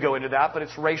 We could go into that, but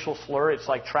it's racial slur. It's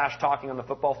like trash talking on the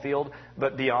football field,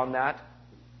 but beyond that.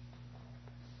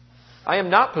 I am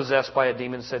not possessed by a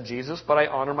demon, said Jesus, but I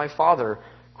honor my Father.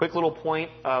 Quick little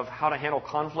point of how to handle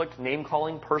conflict,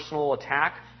 name-calling, personal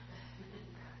attack.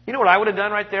 You know what I would have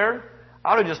done right there?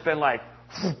 I would have just been like,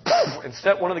 and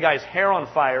set one of the guy's hair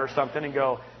on fire or something and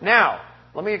go, now,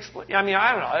 let me explain. I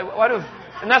don't know.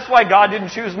 And that's why God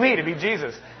didn't choose me to be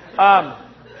Jesus.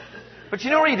 But you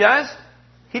know what He does?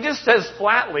 He just says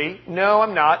flatly, no,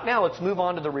 I'm not. Now let's move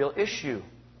on to the real issue.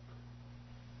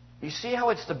 You see how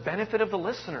it's the benefit of the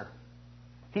listener.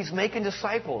 He's making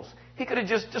disciples. He could have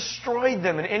just destroyed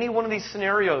them in any one of these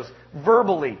scenarios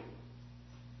verbally.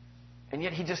 And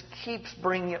yet He just keeps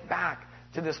bringing it back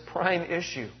to this prime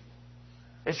issue.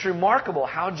 It's remarkable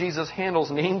how Jesus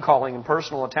handles name-calling and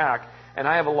personal attack, and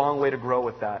I have a long way to grow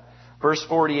with that. Verse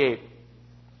 49.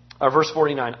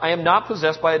 I am not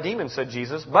possessed by a demon, said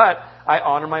Jesus, but I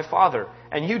honor my Father,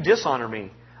 and you dishonor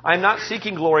me. I am not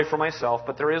seeking glory for myself,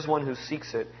 but there is one who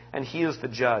seeks it, and He is the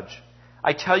judge.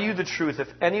 I tell you the truth, if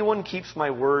anyone keeps my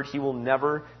word, he will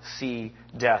never see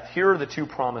death. Here are the two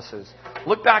promises.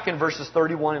 Look back in verses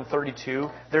 31 and 32.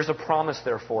 There's a promise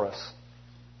there for us.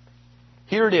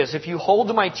 Here it is. If you hold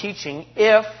to my teaching,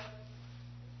 if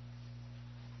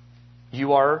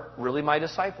you are really my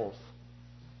disciples.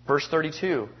 Verse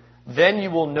 32. Then you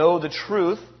will know the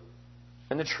truth,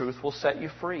 and the truth will set you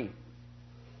free.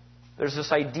 There's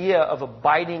this idea of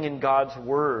abiding in God's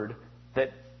word that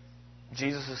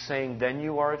Jesus is saying, then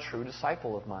you are a true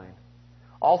disciple of mine.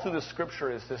 All through the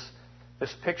Scripture is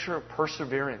this picture of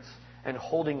perseverance and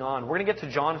holding on. We're going to get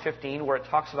to John 15 where it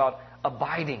talks about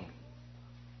abiding.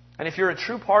 And if you're a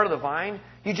true part of the vine,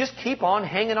 you just keep on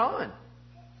hanging on.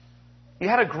 You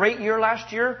had a great year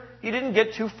last year. You didn't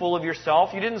get too full of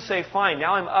yourself. You didn't say, fine,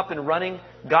 now I'm up and running.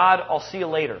 God, I'll see you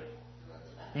later.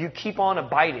 You keep on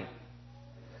abiding.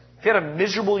 If you had a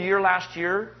miserable year last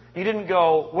year, you didn't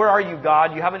go, where are you,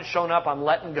 God? You haven't shown up. I'm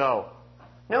letting go.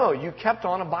 No, you kept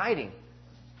on abiding.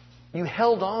 You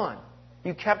held on.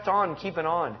 You kept on keeping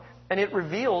on. And it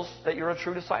reveals that you're a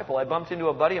true disciple. I bumped into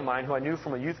a buddy of mine who I knew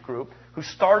from a youth group who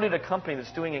started a company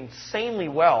that's doing insanely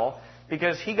well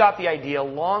because he got the idea a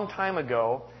long time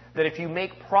ago that if you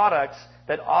make products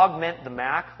that augment the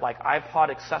Mac, like iPod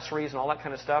accessories and all that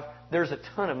kind of stuff, there's a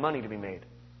ton of money to be made.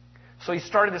 So he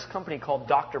started this company called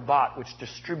Dr. Bot, which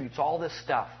distributes all this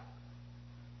stuff.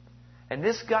 And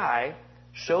this guy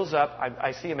shows up.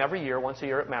 I see him every year, once a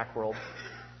year at Macworld.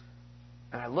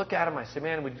 And I look at him. I say,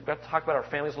 man, we've got to talk about our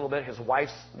families a little bit. His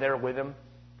wife's there with him.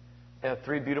 They have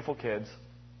 3 beautiful kids.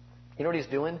 You know what he's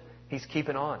doing? He's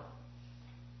keeping on.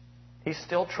 He's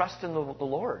still trusting the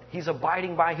Lord. He's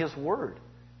abiding by His Word.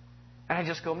 And I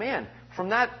just go, man, from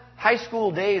that high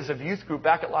school days of youth group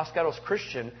back at Los Gatos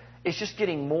Christian, it's just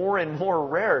getting more and more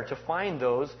rare to find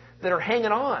those that are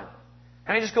hanging on.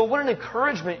 And I just go, what an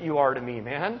encouragement you are to me,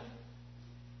 man.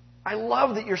 I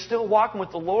love that you're still walking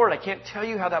with the Lord. I can't tell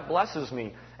you how that blesses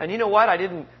me. And you know what? I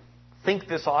didn't think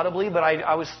this audibly, but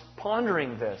I was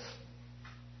pondering this.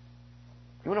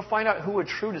 You want to find out who a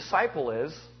true disciple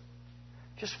is?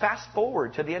 Just fast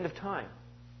forward to the end of time.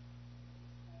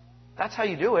 That's how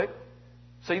you do it.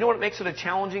 So you know what makes it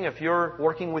challenging if you're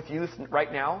working with youth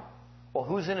right now? Well,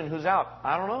 who's in and who's out?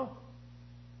 I don't know.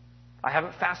 I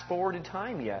haven't fast forwarded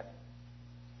time yet.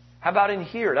 How about in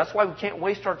here? That's why we can't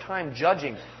waste our time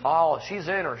judging. Oh, she's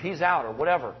in or he's out or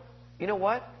whatever. You know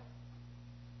what?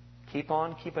 Keep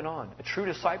on keeping on. A true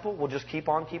disciple will just keep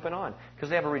on keeping on because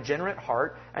they have a regenerate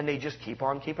heart and they just keep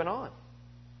on keeping on.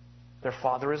 Their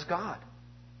Father is God.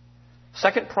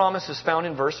 Second promise is found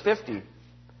in verse 50. It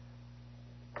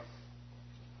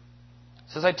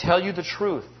says, I tell you the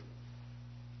truth.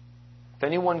 If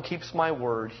anyone keeps my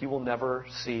word, he will never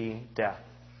see death.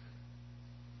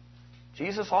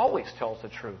 Jesus always tells the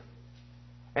truth.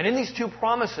 And in these two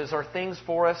promises are things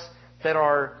for us that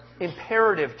are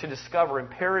imperative to discover,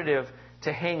 imperative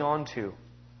to hang on to.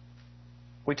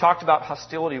 We talked about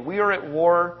hostility. We are at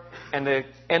war, and the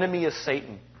enemy is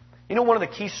Satan. You know, one of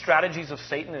the key strategies of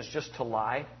Satan is just to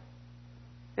lie.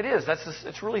 It is.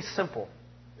 It's really simple.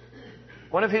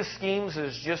 One of his schemes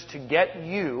is just to get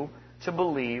you to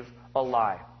believe a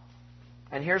lie.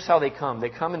 And here's how they come. They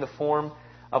come in the form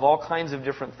of all kinds of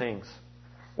different things.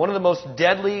 One of the most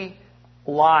deadly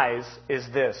lies is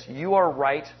this. You are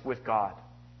right with God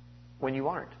when you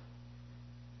aren't.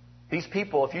 These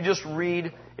people, if you just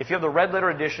read, if you have the red letter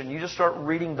edition, you just start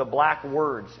reading the black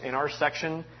words in our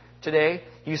section today,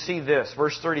 you see this.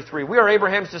 Verse 33. We are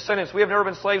Abraham's descendants. We have never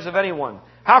been slaves of anyone.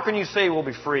 How can you say we'll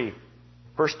be free?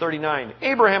 Verse 39.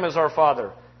 Abraham is our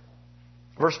father.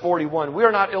 Verse 41. We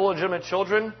are not illegitimate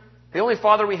children. The only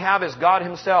father we have is God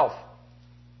Himself.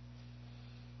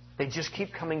 They just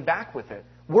keep coming back with it.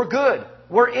 We're good.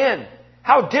 We're in.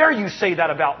 How dare you say that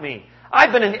about me?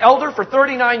 I've been an elder for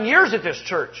 39 years at this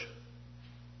church.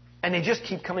 And they just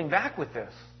keep coming back with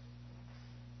this.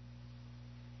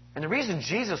 And the reason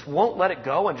Jesus won't let it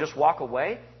go and just walk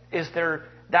away is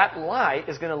that lie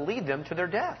is going to lead them to their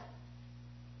death.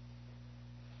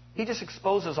 He just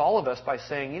exposes all of us by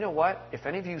saying, you know what? If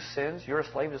any of you sins, you're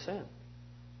a slave to sin.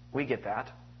 We get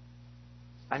that.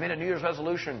 I made a New Year's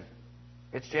resolution.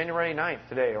 It's January 9th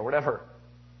today or whatever.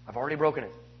 I've already broken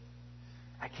it.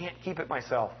 I can't keep it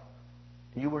myself.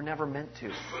 You were never meant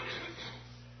to.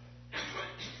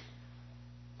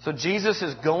 So Jesus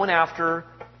is going after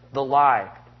the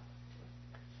lie.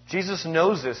 Jesus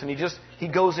knows this, and he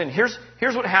goes in. Here's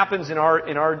what happens in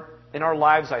our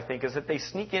lives, I think, is that they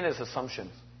sneak in as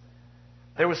assumptions.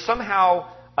 There was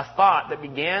somehow a thought that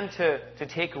began to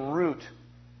take root,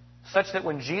 such that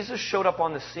when Jesus showed up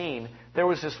on the scene, there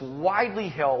was this widely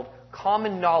held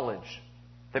common knowledge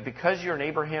that because you're an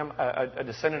Abraham, a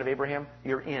descendant of Abraham,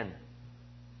 you're in.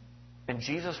 And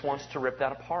Jesus wants to rip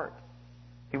that apart.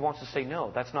 He wants to say,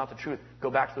 no, that's not the truth. Go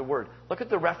back to the Word. Look at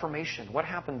the Reformation. What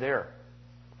happened there?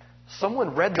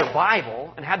 Someone read their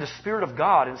Bible and had the Spirit of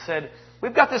God and said,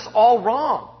 we've got this all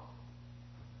wrong.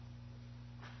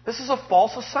 This is a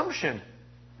false assumption.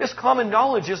 This common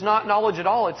knowledge is not knowledge at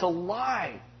all. It's a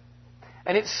lie.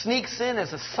 And it sneaks in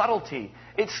as a subtlety.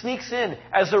 It sneaks in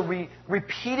as a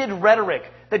repeated rhetoric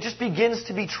that just begins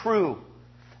to be true.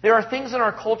 There are things in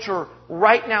our culture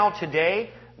right now today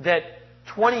that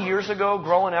 20 years ago,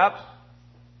 growing up,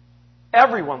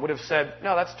 everyone would have said,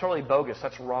 no, that's totally bogus.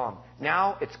 That's wrong.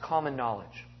 Now it's common knowledge.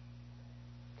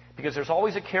 Because there's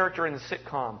always a character in the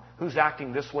sitcom who's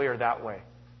acting this way or that way.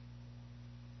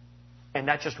 And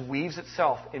that just weaves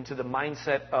itself into the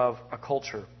mindset of a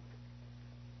culture.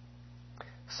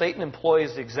 Satan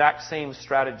employs the exact same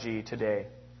strategy today.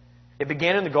 It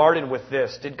began in the garden with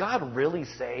this. Did God really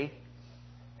say?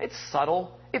 It's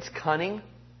subtle. It's cunning.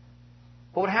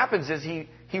 But what happens is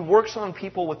he works on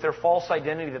people with their false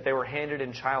identity that they were handed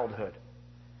in childhood.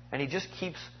 And he just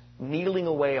keeps needling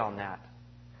away on that.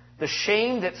 The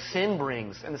shame that sin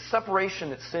brings and the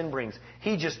separation that sin brings,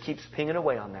 he just keeps pinging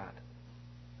away on that.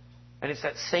 And it's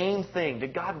that same thing.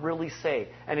 Did God really say?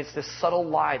 And it's this subtle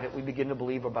lie that we begin to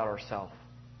believe about ourselves.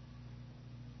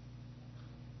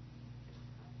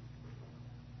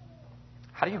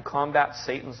 How do you combat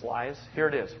Satan's lies? Here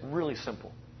it is. Really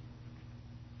simple.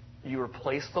 You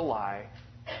replace the lie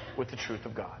with the truth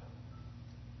of God.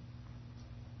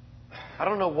 I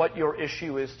don't know what your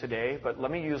issue is today, but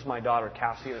let me use my daughter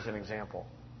Cassie as an example.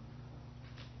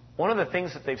 One of the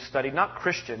things that they've studied, not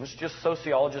Christians, just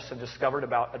sociologists have discovered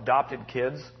about adopted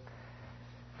kids,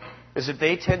 is that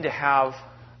they tend to have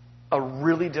a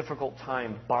really difficult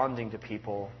time bonding to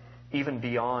people, even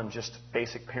beyond just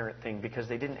basic parent thing, because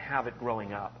they didn't have it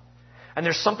growing up. And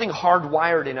there's something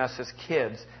hardwired in us as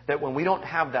kids that when we don't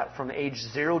have that from age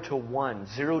 0 to 1,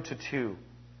 0 to 2,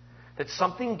 that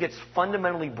something gets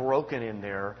fundamentally broken in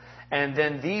there, and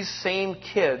then these same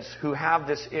kids who have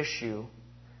this issue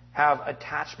have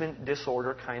attachment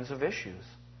disorder kinds of issues.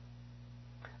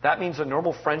 That means a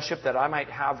normal friendship that I might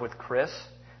have with Chris,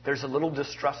 there's a little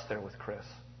distrust there with Chris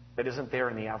that isn't there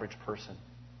in the average person.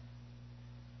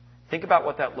 Think about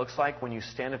what that looks like when you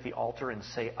stand at the altar and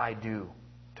say, I do,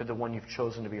 to the one you've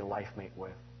chosen to be a life mate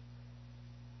with.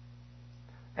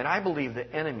 And I believe the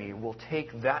enemy will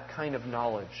take that kind of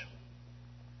knowledge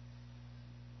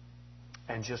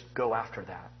and just go after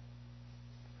that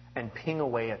and ping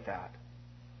away at that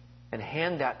and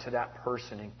hand that to that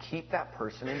person and keep that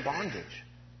person in bondage.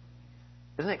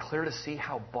 Isn't it clear to see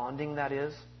how bonding that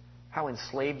is? How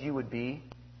enslaved you would be?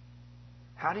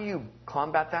 How do you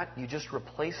combat that? You just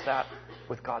replace that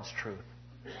with God's truth.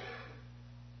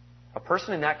 A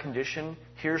person in that condition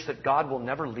hears that God will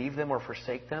never leave them or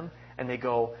forsake them, and they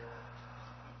go,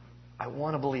 I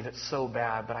want to believe it's so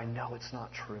bad, but I know it's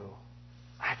not true.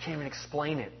 I can't even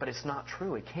explain it, but it's not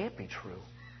true. It can't be true.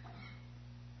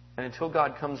 And until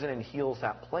God comes in and heals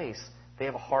that place, they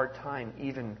have a hard time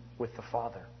even with the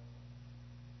Father.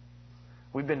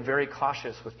 We've been very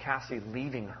cautious with Cassie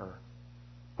leaving her.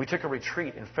 We took a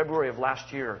retreat in February of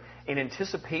last year in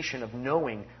anticipation of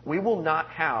knowing we will not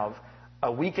have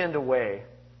a weekend away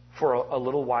for a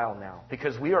little while now,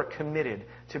 because we are committed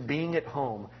to being at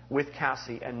home with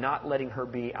Cassie and not letting her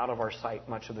be out of our sight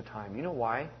much of the time. You know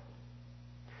why?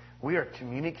 We are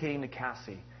communicating to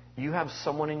Cassie, you have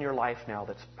someone in your life now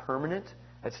that's permanent,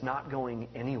 that's not going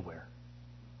anywhere.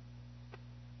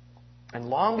 And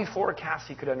long before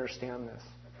Cassie could understand this,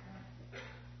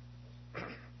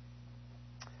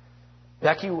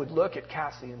 Becky would look at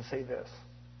Cassie and say this.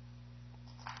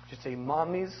 She'd say,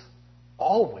 Mommy's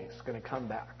always going to come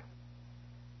back.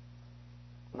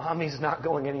 Mommy's not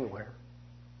going anywhere.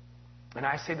 And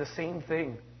I say the same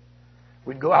thing.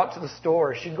 We'd go out to the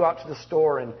store. She'd go out to the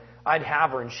store and I'd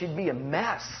have her and she'd be a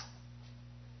mess.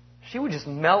 She would just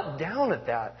melt down at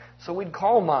that. So we'd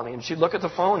call Mommy and she'd look at the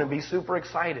phone and be super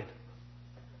excited.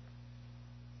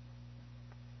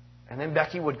 And then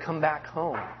Becky would come back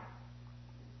home.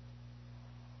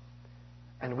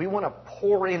 And we want to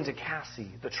pour into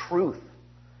Cassie the truth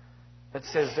that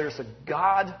says there's a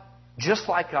God just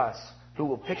like us who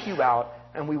will pick you out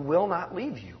and we will not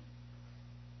leave you.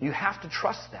 You have to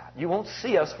trust that. You won't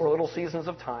see us for little seasons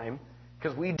of time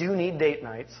because we do need date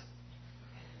nights.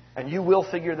 And you will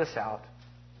figure this out.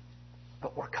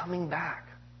 But we're coming back.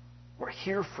 We're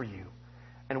here for you.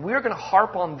 And we're going to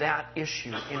harp on that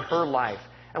issue in her life.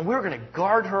 And we're going to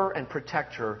guard her and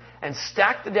protect her and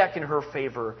stack the deck in her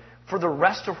favor for the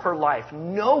rest of her life,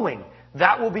 knowing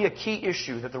that will be a key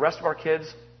issue that the rest of our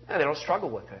kids, And they don't struggle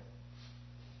with it.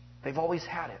 They've always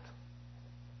had it.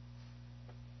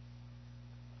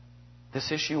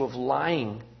 This issue of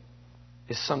lying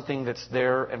is something that's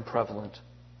there and prevalent.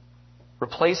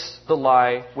 Replace the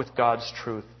lie with God's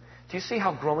truth. Do you see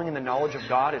how growing in the knowledge of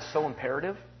God is so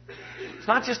imperative? It's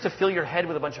not just to fill your head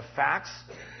with a bunch of facts.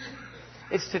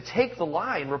 It's to take the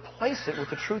lie and replace it with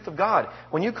the truth of God.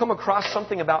 When you come across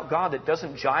something about God that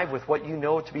doesn't jive with what you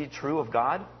know to be true of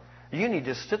God, you need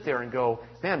to sit there and go,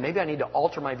 man, maybe I need to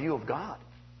alter my view of God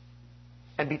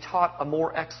and be taught a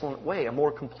more excellent way, a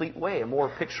more complete way, a more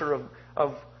picture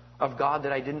of God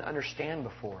that I didn't understand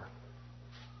before.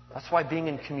 That's why being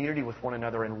in community with one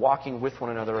another and walking with one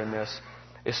another in this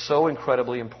is so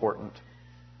incredibly important.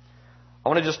 I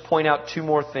want to just point out two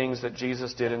more things that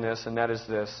Jesus did in this, and that is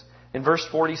this. In verse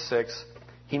 46,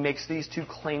 He makes these two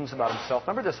claims about Himself.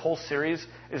 Remember, this whole series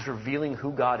is revealing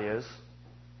who God is?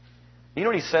 You know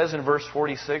what He says in verse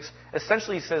 46?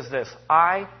 Essentially, He says this,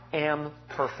 I am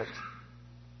perfect.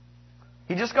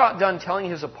 He just got done telling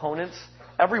His opponents,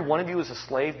 every one of you is a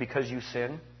slave because you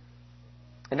sin.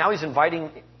 And now He's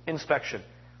inviting inspection.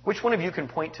 Which one of you can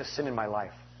point to sin in my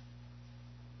life?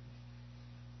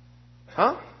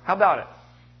 Huh? How about it?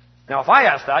 Now, if I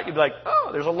asked that, you'd be like, oh,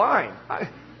 there's a line.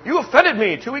 You offended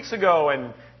me 2 weeks ago,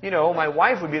 and, my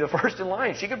wife would be the first in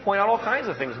line. She could point out all kinds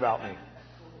of things about me.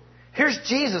 Here's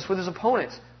Jesus with His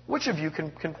opponents. Which of you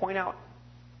can point out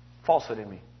falsehood in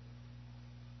me?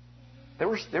 They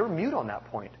were mute on that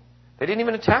point. They didn't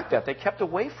even attack that. They kept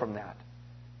away from that.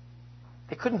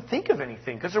 They couldn't think of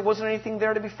anything because there wasn't anything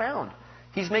there to be found.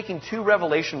 He's making two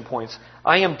revelation points.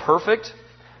 I am perfect,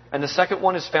 and the second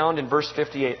one is found in verse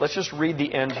 58. Let's just read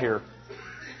the end here.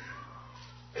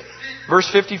 Verse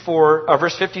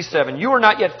 57. You are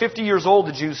not yet 50 years old,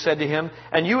 the Jews said to Him,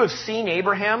 and you have seen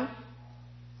Abraham?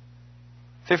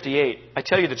 58. I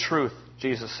tell you the truth,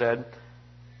 Jesus said.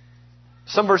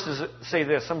 Some verses say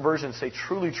this. Some versions say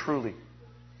truly, truly.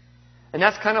 And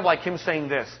that's kind of like Him saying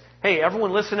this. Hey,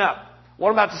 everyone listen up. What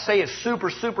I'm about to say is super,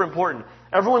 super important.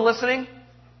 Everyone listening?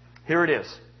 Here it is.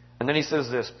 And then He says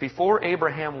this. Before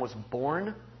Abraham was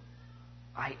born,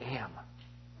 I am.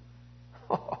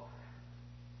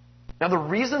 Now the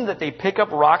reason that they pick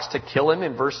up rocks to kill Him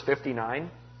in verse 59,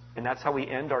 and that's how we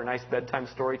end our nice bedtime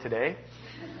story today,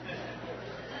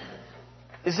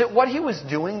 is that what He was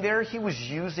doing there, He was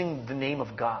using the name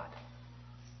of God.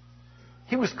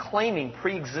 He was claiming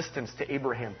pre-existence to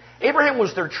Abraham. Abraham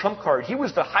was their trump card. He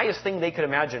was the highest thing they could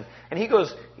imagine. And He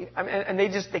goes, and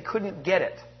they couldn't get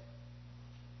it.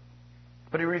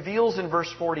 But He reveals in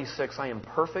verse 46, I am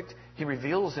perfect. He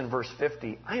reveals in verse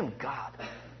 50, I am God.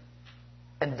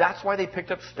 And that's why they picked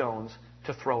up stones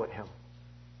to throw at Him.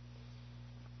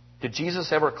 Did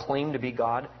Jesus ever claim to be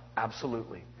God?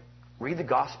 Absolutely. Read the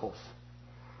Gospels.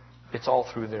 It's all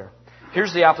through there.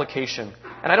 Here's the application.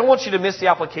 And I don't want you to miss the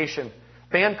application.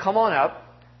 Band, come on up.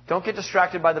 Don't get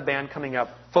distracted by the band coming up.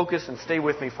 Focus and stay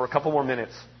with me for a couple more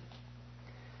minutes.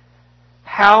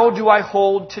 How do I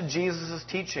hold to Jesus'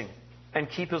 teaching and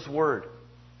keep His word?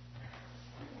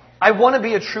 I want to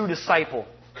be a true disciple.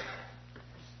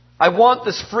 I want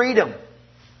this freedom.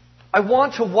 I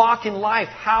want to walk in life.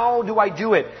 How do I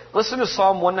do it? Listen to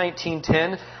Psalm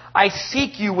 119:10. I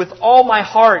seek You with all my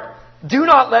heart. Do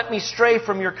not let me stray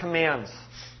from Your commands.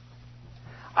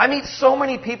 I meet so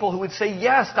many people who would say,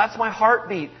 yes, that's my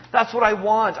heartbeat. That's what I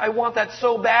want. I want that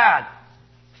so bad.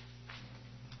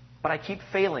 But I keep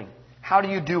failing. How do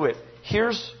you do it?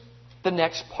 Here's the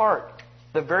next part.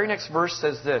 The very next verse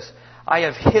says this. I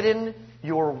have hidden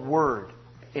Your word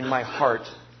in my heart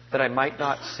that I might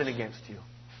not sin against You.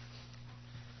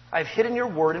 I've hidden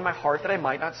Your word in my heart that I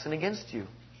might not sin against You.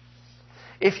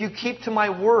 If you keep to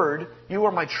my word, you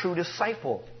are my true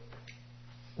disciple.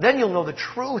 Then you'll know the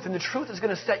truth, and the truth is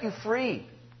going to set you free.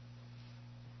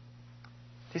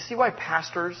 Do you see why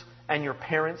pastors and your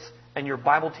parents and your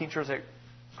Bible teachers at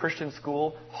Christian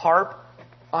school harp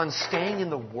on staying in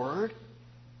the Word?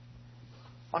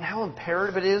 On how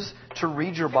imperative it is to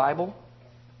read your Bible?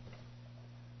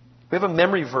 We have a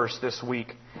memory verse this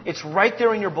week. It's right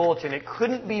there in your bulletin. It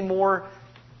couldn't be more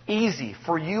easy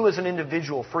for you as an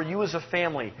individual, for you as a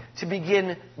family, to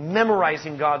begin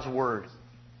memorizing God's Word.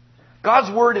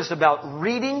 God's Word is about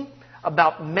reading,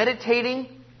 about meditating,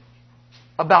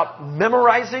 about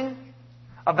memorizing,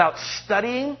 about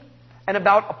studying, and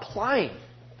about applying.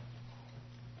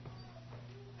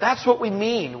 That's what we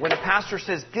mean when a pastor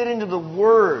says, get into the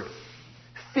Word.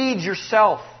 Feed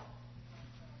yourself.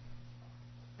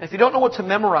 And if you don't know what to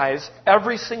memorize,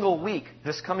 every single week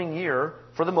this coming year,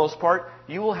 for the most part,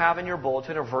 you will have in your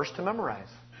bulletin a verse to memorize.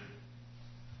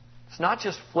 It's not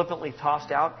just flippantly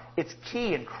tossed out. It's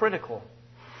key and critical.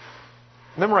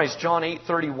 Memorize John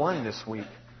 8:31 this week.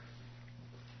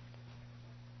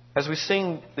 As we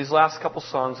sing these last couple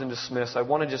songs and dismiss, I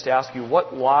want to just ask you,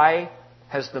 what lie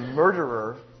has the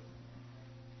murderer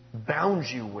bound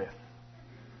you with?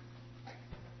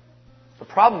 The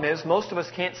problem is, most of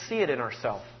us can't see it in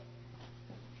ourselves.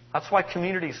 That's why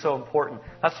community is so important.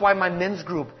 That's why my men's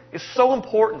group is so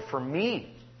important for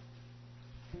me.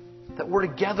 That we're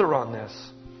together on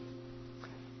this.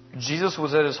 Jesus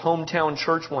was at his hometown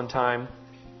church one time,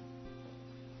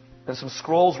 and some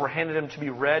scrolls were handed him to be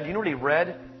read. You know what he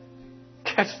read?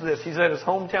 Catch this. He's at his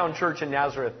hometown church in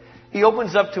Nazareth. He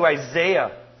opens up to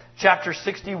Isaiah chapter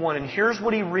 61, and here's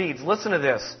what he reads. Listen to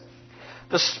this.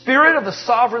 The Spirit of the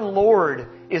Sovereign Lord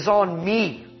is on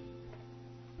me,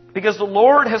 because the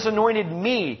Lord has anointed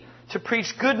me to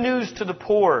preach good news to the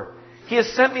poor. He has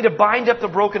sent me to bind up the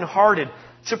brokenhearted,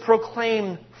 to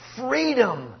proclaim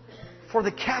freedom for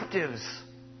the captives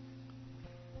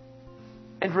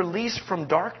and release from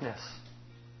darkness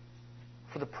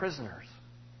for the prisoners.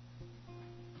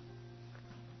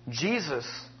 Jesus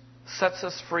sets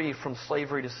us free from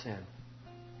slavery to sin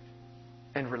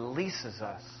and releases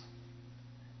us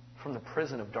from the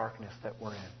prison of darkness that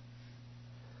we're in.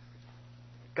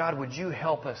 God, would you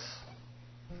help us?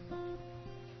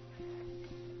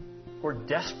 We're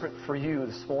desperate for you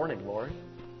this morning, Lord.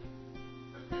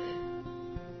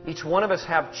 Each one of us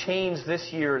have chains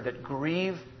this year that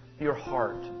grieve your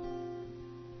heart.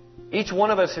 Each one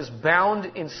of us is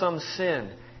bound in some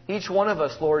sin. Each one of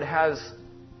us, Lord, has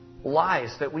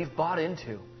lies that we've bought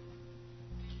into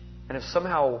and have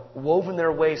somehow woven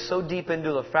their way so deep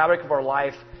into the fabric of our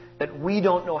life that we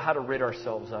don't know how to rid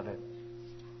ourselves of it.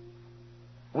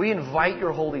 We invite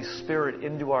your Holy Spirit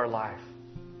into our life.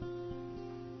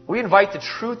 We invite the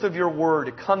truth of your word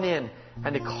to come in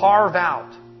and to carve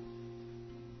out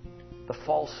the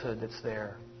falsehood that's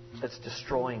there, that's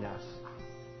destroying us.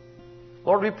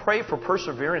 Lord, we pray for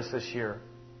perseverance this year.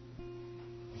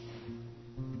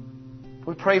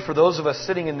 We pray for those of us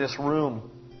sitting in this room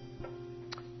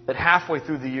that halfway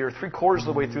through the year, 3/4 of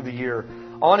the way through the year,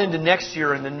 on into next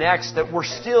year and the next, that we're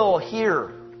still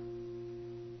here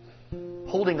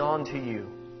holding on to you.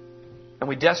 And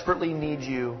we desperately need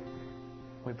you.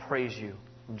 We praise you.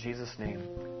 In Jesus' name,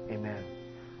 amen.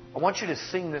 I want you to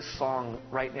sing this song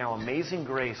right now. Amazing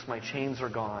Grace, my chains are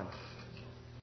gone.